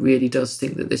whether it really does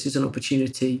think that this is an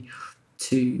opportunity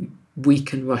to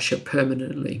weaken Russia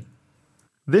permanently.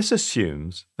 This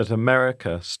assumes that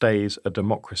America stays a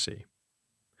democracy.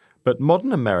 But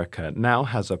modern America now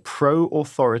has a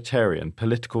pro-authoritarian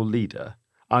political leader,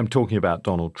 I'm talking about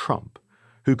Donald Trump,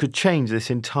 who could change this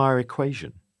entire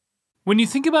equation. When you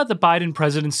think about the Biden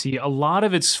presidency, a lot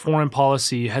of its foreign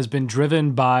policy has been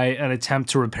driven by an attempt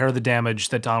to repair the damage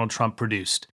that Donald Trump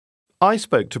produced. I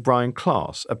spoke to Brian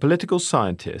Klaas, a political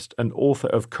scientist and author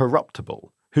of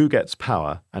Corruptible, Who Gets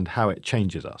Power and How It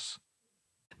Changes Us.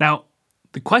 Now,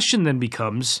 the question then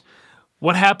becomes,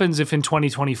 what happens if in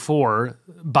 2024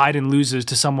 Biden loses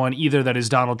to someone either that is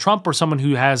Donald Trump or someone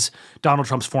who has Donald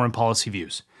Trump's foreign policy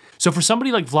views? So for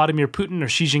somebody like Vladimir Putin or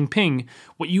Xi Jinping,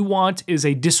 what you want is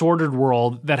a disordered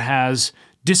world that has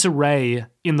disarray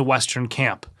in the Western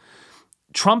camp.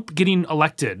 Trump getting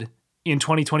elected in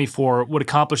 2024 would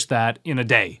accomplish that in a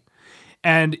day.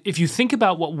 And if you think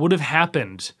about what would have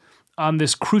happened on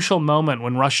this crucial moment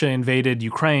when Russia invaded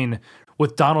Ukraine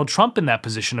with Donald Trump in that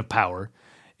position of power,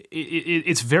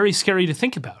 it's very scary to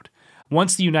think about.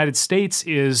 Once the United States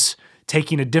is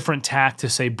taking a different tack to,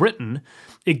 say, Britain,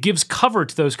 it gives cover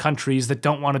to those countries that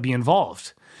don't want to be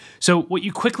involved. So what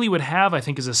you quickly would have, I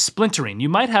think, is a splintering. You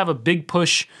might have a big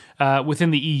push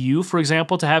within the EU, for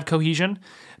example, to have cohesion,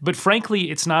 but frankly,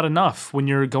 it's not enough when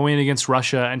you're going against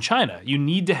Russia and China. You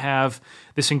need to have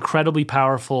this incredibly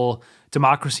powerful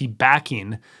democracy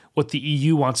backing what the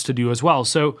EU wants to do as well.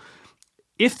 So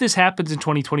if this happens in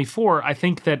 2024, I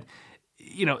think that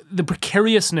the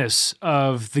precariousness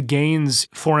of the gains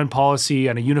foreign policy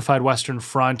and a unified Western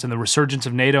front and the resurgence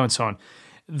of NATO and so on,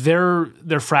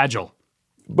 they're fragile.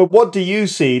 But what do you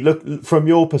see, look from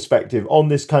your perspective, on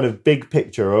this kind of big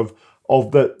picture of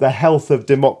the health of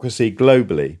democracy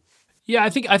globally? Yeah, I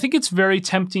think it's very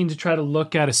tempting to try to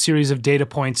look at a series of data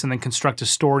points and then construct a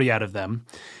story out of them.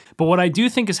 But what I do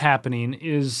think is happening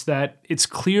is that it's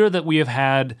clear that we have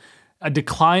had a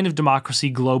decline of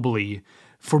democracy globally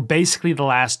for basically the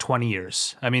last 20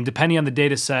 years. I mean, depending on the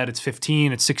data set, it's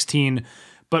 15, it's 16,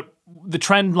 but the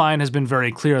trend line has been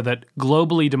very clear that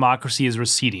globally democracy is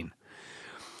receding.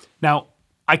 Now,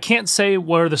 I can't say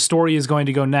where the story is going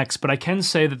to go next, but I can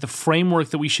say that the framework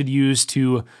that we should use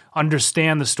to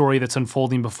understand the story that's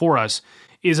unfolding before us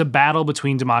is a battle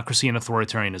between democracy and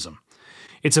authoritarianism.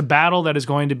 It's a battle that is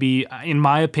going to be, in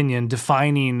my opinion,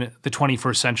 defining the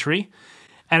 21st century.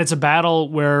 And it's a battle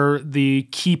where the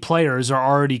key players are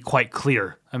already quite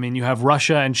clear. I mean, you have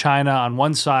Russia and China on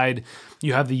one side,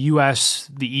 you have the US,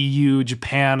 the EU,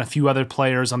 Japan, a few other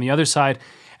players on the other side,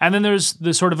 and then there's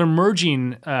the sort of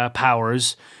emerging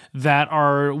powers that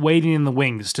are waiting in the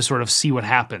wings to sort of see what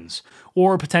happens,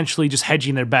 or potentially just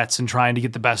hedging their bets and trying to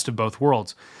get the best of both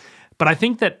worlds. But I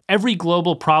think that every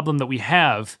global problem that we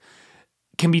have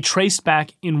can be traced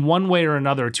back in one way or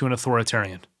another to an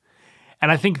authoritarian.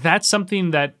 And I think that's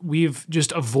something that we've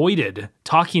just avoided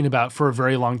talking about for a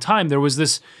very long time. There was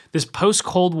this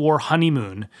post-Cold War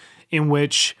honeymoon in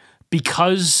which,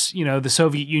 because the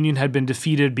Soviet Union had been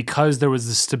defeated, because there was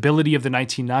the stability of the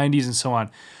 1990s and so on,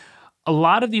 a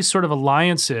lot of these sort of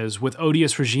alliances with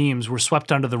odious regimes were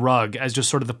swept under the rug as just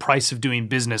sort of the price of doing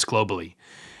business globally.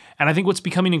 And I think what's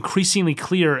becoming increasingly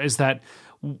clear is that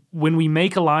when we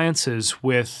make alliances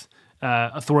with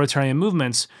authoritarian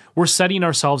movements, we're setting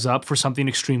ourselves up for something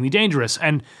extremely dangerous.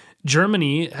 And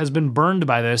Germany has been burned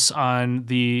by this on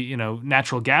the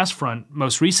natural gas front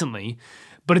most recently,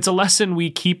 but it's a lesson we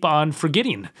keep on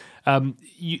forgetting.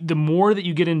 The more that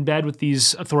you get in bed with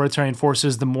these authoritarian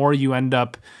forces, the more you end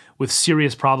up with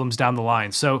serious problems down the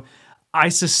line. So I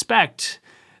suspect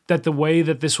that the way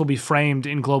that this will be framed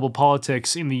in global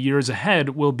politics in the years ahead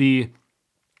will be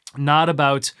not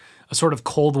about a sort of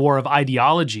Cold War of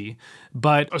ideology,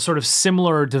 but a sort of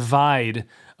similar divide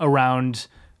around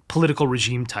political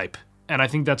regime type. And I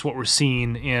think that's what we're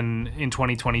seeing in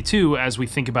 2022 as we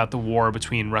think about the war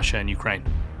between Russia and Ukraine.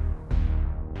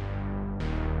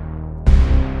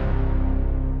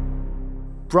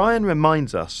 Brian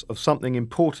reminds us of something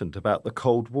important about the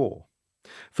Cold War.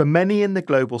 For many in the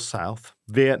global south,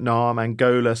 Vietnam,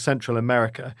 Angola, Central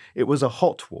America, it was a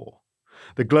hot war.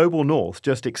 The global north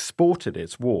just exported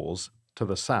its wars to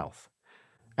the south.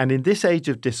 And in this age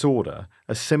of disorder,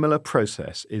 a similar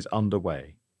process is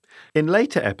underway. In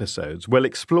later episodes, we'll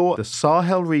explore the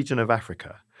Sahel region of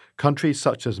Africa. Countries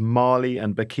such as Mali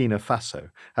and Burkina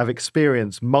Faso have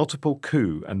experienced multiple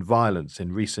coups and violence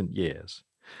in recent years.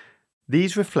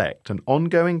 These reflect an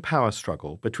ongoing power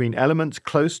struggle between elements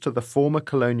close to the former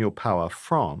colonial power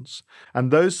France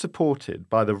and those supported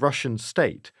by the Russian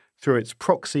state through its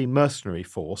proxy mercenary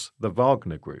force, the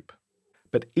Wagner Group.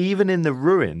 But even in the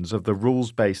ruins of the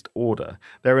rules-based order,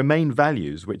 there remain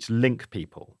values which link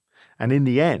people. And in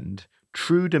the end,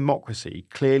 true democracy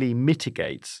clearly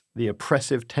mitigates the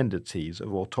oppressive tendencies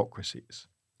of autocracies.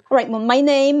 All right, well, my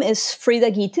name is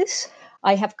Frida Gitis.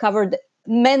 I have covered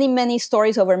many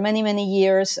stories over many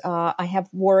years. I have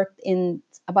worked in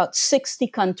about 60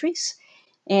 countries.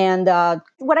 And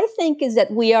what I think is that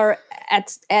we are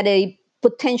at a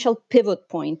potential pivot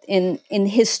point in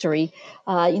history.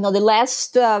 The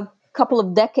last couple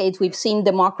of decades, we've seen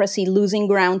democracy losing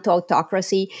ground to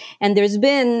autocracy. And there's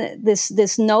been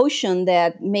this notion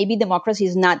that maybe democracy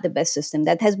is not the best system.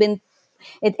 That has been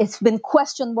it's been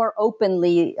questioned more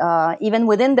openly, even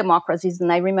within democracies than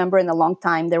I remember in a long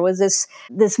time. There was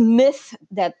this myth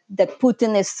that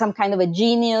Putin is some kind of a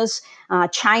genius.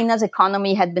 China's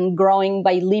economy had been growing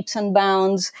by leaps and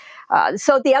bounds.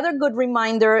 So the other good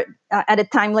reminder at a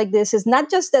time like this is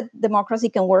not just that democracy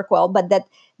can work well, but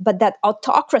that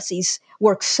autocracies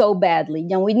work so badly.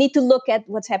 We need to look at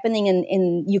what's happening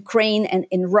in Ukraine and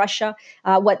in Russia,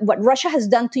 what Russia has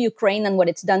done to Ukraine and what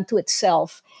it's done to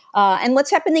itself, and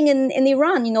what's happening in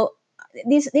Iran.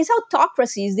 These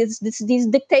autocracies, these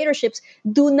dictatorships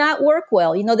do not work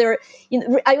well.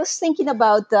 I was thinking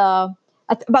about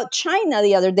China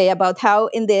the other day, about how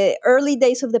in the early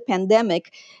days of the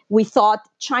pandemic, we thought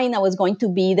China was going to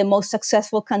be the most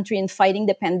successful country in fighting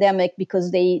the pandemic because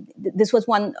this was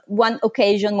one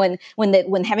occasion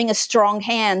when having a strong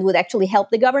hand would actually help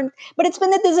the government. But it's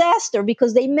been a disaster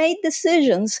because they made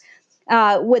decisions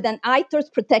with an eye towards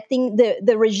protecting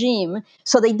the regime.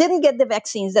 So they didn't get the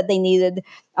vaccines that they needed.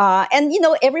 And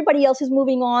everybody else is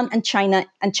moving on and China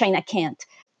can't.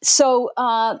 So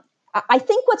I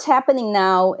think what's happening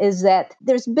now is that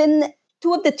there's been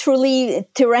two of the truly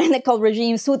tyrannical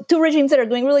regimes, two regimes that are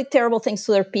doing really terrible things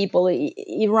to their people,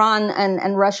 Iran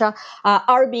and Russia,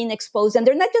 are being exposed. And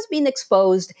they're not just being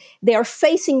exposed, they are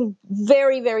facing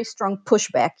very strong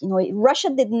pushback.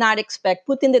 Putin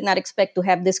did not expect to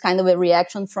have this kind of a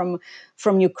reaction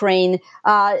from Ukraine.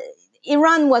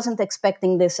 Iran wasn't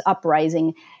expecting this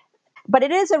uprising. But it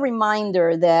is a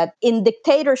reminder that in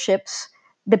dictatorships,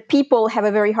 the people have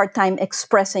a very hard time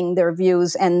expressing their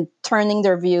views and turning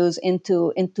their views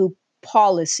into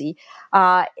policy.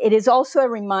 It is also a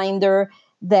reminder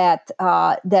that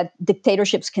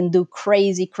dictatorships can do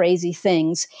crazy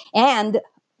things. And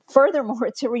furthermore,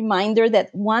 it's a reminder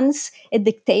that once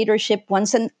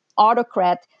an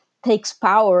autocrat takes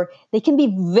power, they can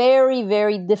be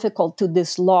very difficult to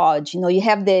dislodge. You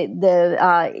have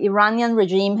the Iranian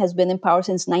regime has been in power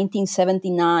since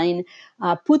 1979.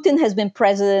 Putin has been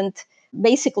president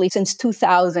basically since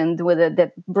 2000, with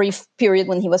that brief period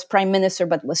when he was prime minister,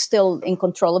 but was still in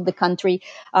control of the country.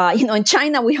 In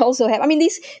China, we also have,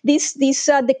 these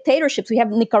dictatorships. We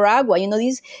have Nicaragua.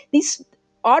 These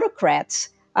autocrats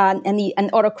and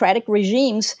autocratic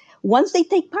regimes. Once they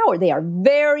take power, they are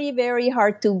very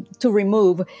hard to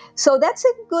remove. So that's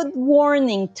a good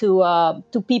warning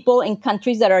to people in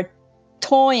countries that are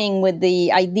toying with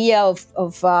the idea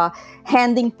of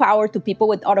handing power to people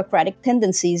with autocratic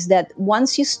tendencies, that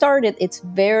once you start it, it's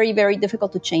very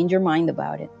difficult to change your mind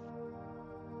about it.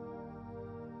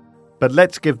 But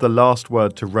let's give the last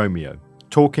word to Romeo,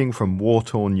 talking from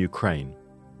war-torn Ukraine.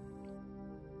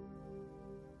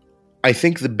 I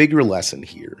think the bigger lesson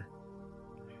here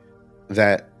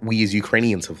that we as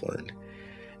Ukrainians have learned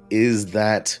is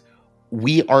that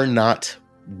we are not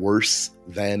worse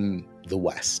than the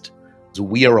West. So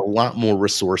we are a lot more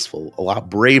resourceful, a lot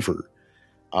braver,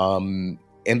 and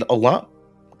a lot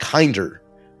kinder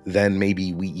than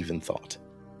maybe we even thought.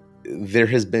 There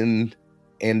has been,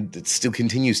 and it still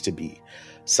continues to be,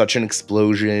 such an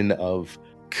explosion of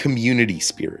community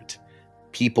spirit.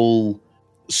 People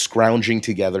scrounging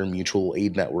together mutual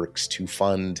aid networks to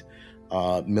fund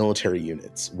military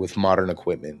units with modern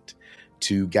equipment,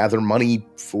 to gather money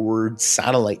for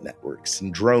satellite networks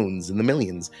and drones in the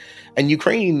millions. And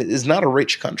Ukraine is not a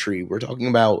rich country. We're talking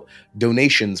about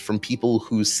donations from people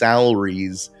whose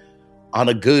salaries on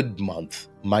a good month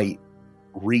might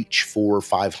reach $400 or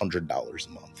 $500 a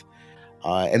month.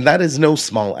 And that is no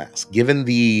small ask, given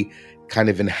the kind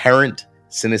of inherent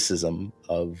cynicism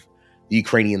of the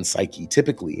Ukrainian psyche,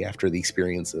 typically after the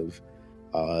experience of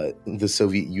the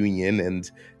Soviet Union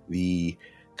and the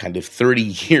kind of 30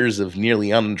 years of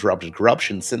nearly uninterrupted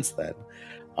corruption since then.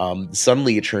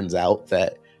 Suddenly it turns out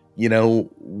that,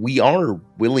 we are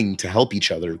willing to help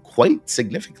each other quite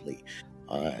significantly.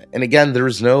 And again,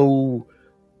 there's no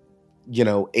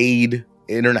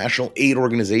international aid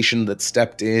organization that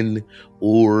stepped in,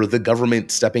 or the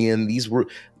government stepping in.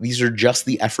 These are just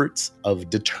the efforts of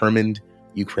determined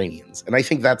Ukrainians. And I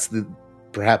think that's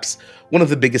perhaps one of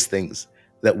the biggest things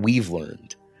that we've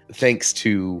learned, thanks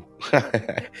to,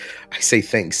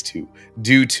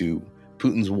 due to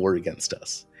Putin's war against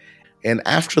us. And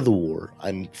after the war,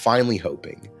 I'm finally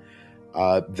hoping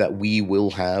that we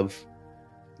will have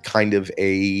kind of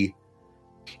a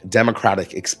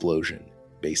democratic explosion,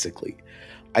 basically.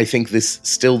 I think this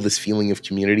feeling of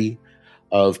community,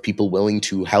 of people willing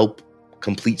to help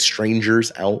complete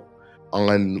strangers out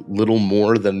on little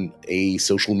more than a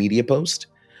social media post,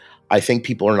 I think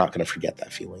people are not going to forget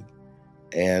that feeling.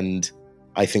 And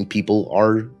I think people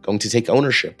are going to take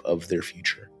ownership of their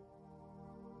future.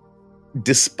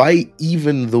 Despite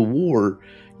even the war,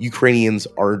 Ukrainians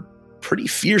are pretty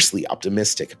fiercely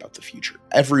optimistic about the future.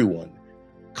 Everyone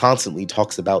constantly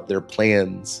talks about their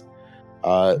plans.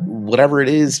 Whatever it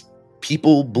is,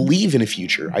 people believe in a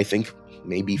future, I think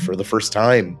maybe for the first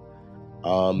time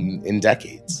in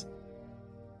decades.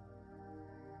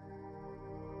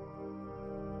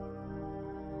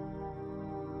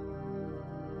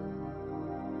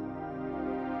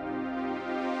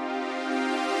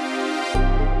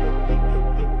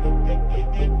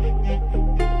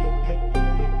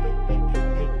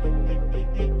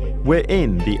 We're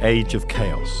in the age of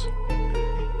chaos.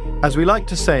 As we like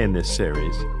to say in this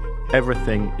series,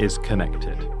 everything is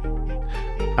connected.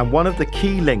 And one of the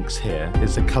key links here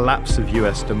is the collapse of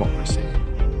US democracy.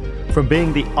 From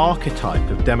being the archetype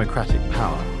of democratic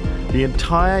power, the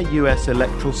entire US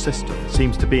electoral system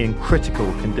seems to be in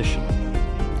critical condition.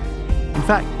 In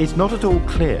fact, it's not at all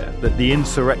clear that the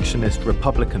insurrectionist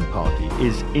Republican Party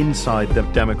is inside the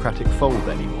Democratic fold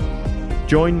anymore.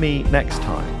 Join me next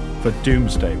time for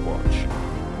Doomsday Watch.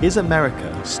 Is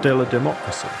America still a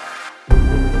democracy?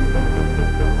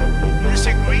 This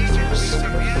egregious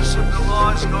abuse of the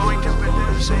law is going to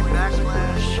produce a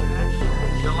backlash,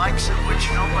 the likes of which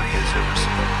nobody has ever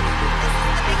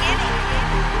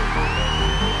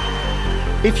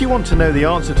seen. If you want to know the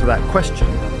answer to that question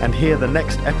and hear the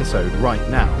next episode right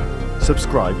now,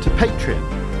 subscribe to Patreon.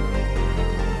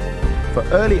 For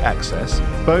early access,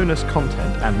 bonus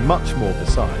content, and much more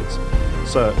besides,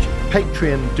 search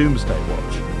Patreon Doomsday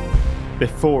Watch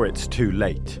before it's too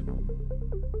late.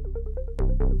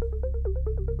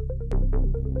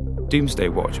 Doomsday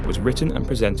Watch was written and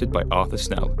presented by Arthur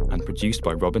Snell and produced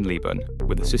by Robin Leeburn,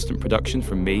 with assistant production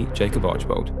from me, Jacob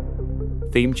Archbold.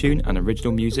 Theme tune and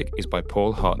original music is by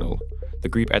Paul Hartnell. The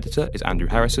group editor is Andrew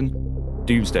Harrison.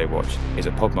 Doomsday Watch is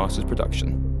a Podmasters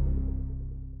production.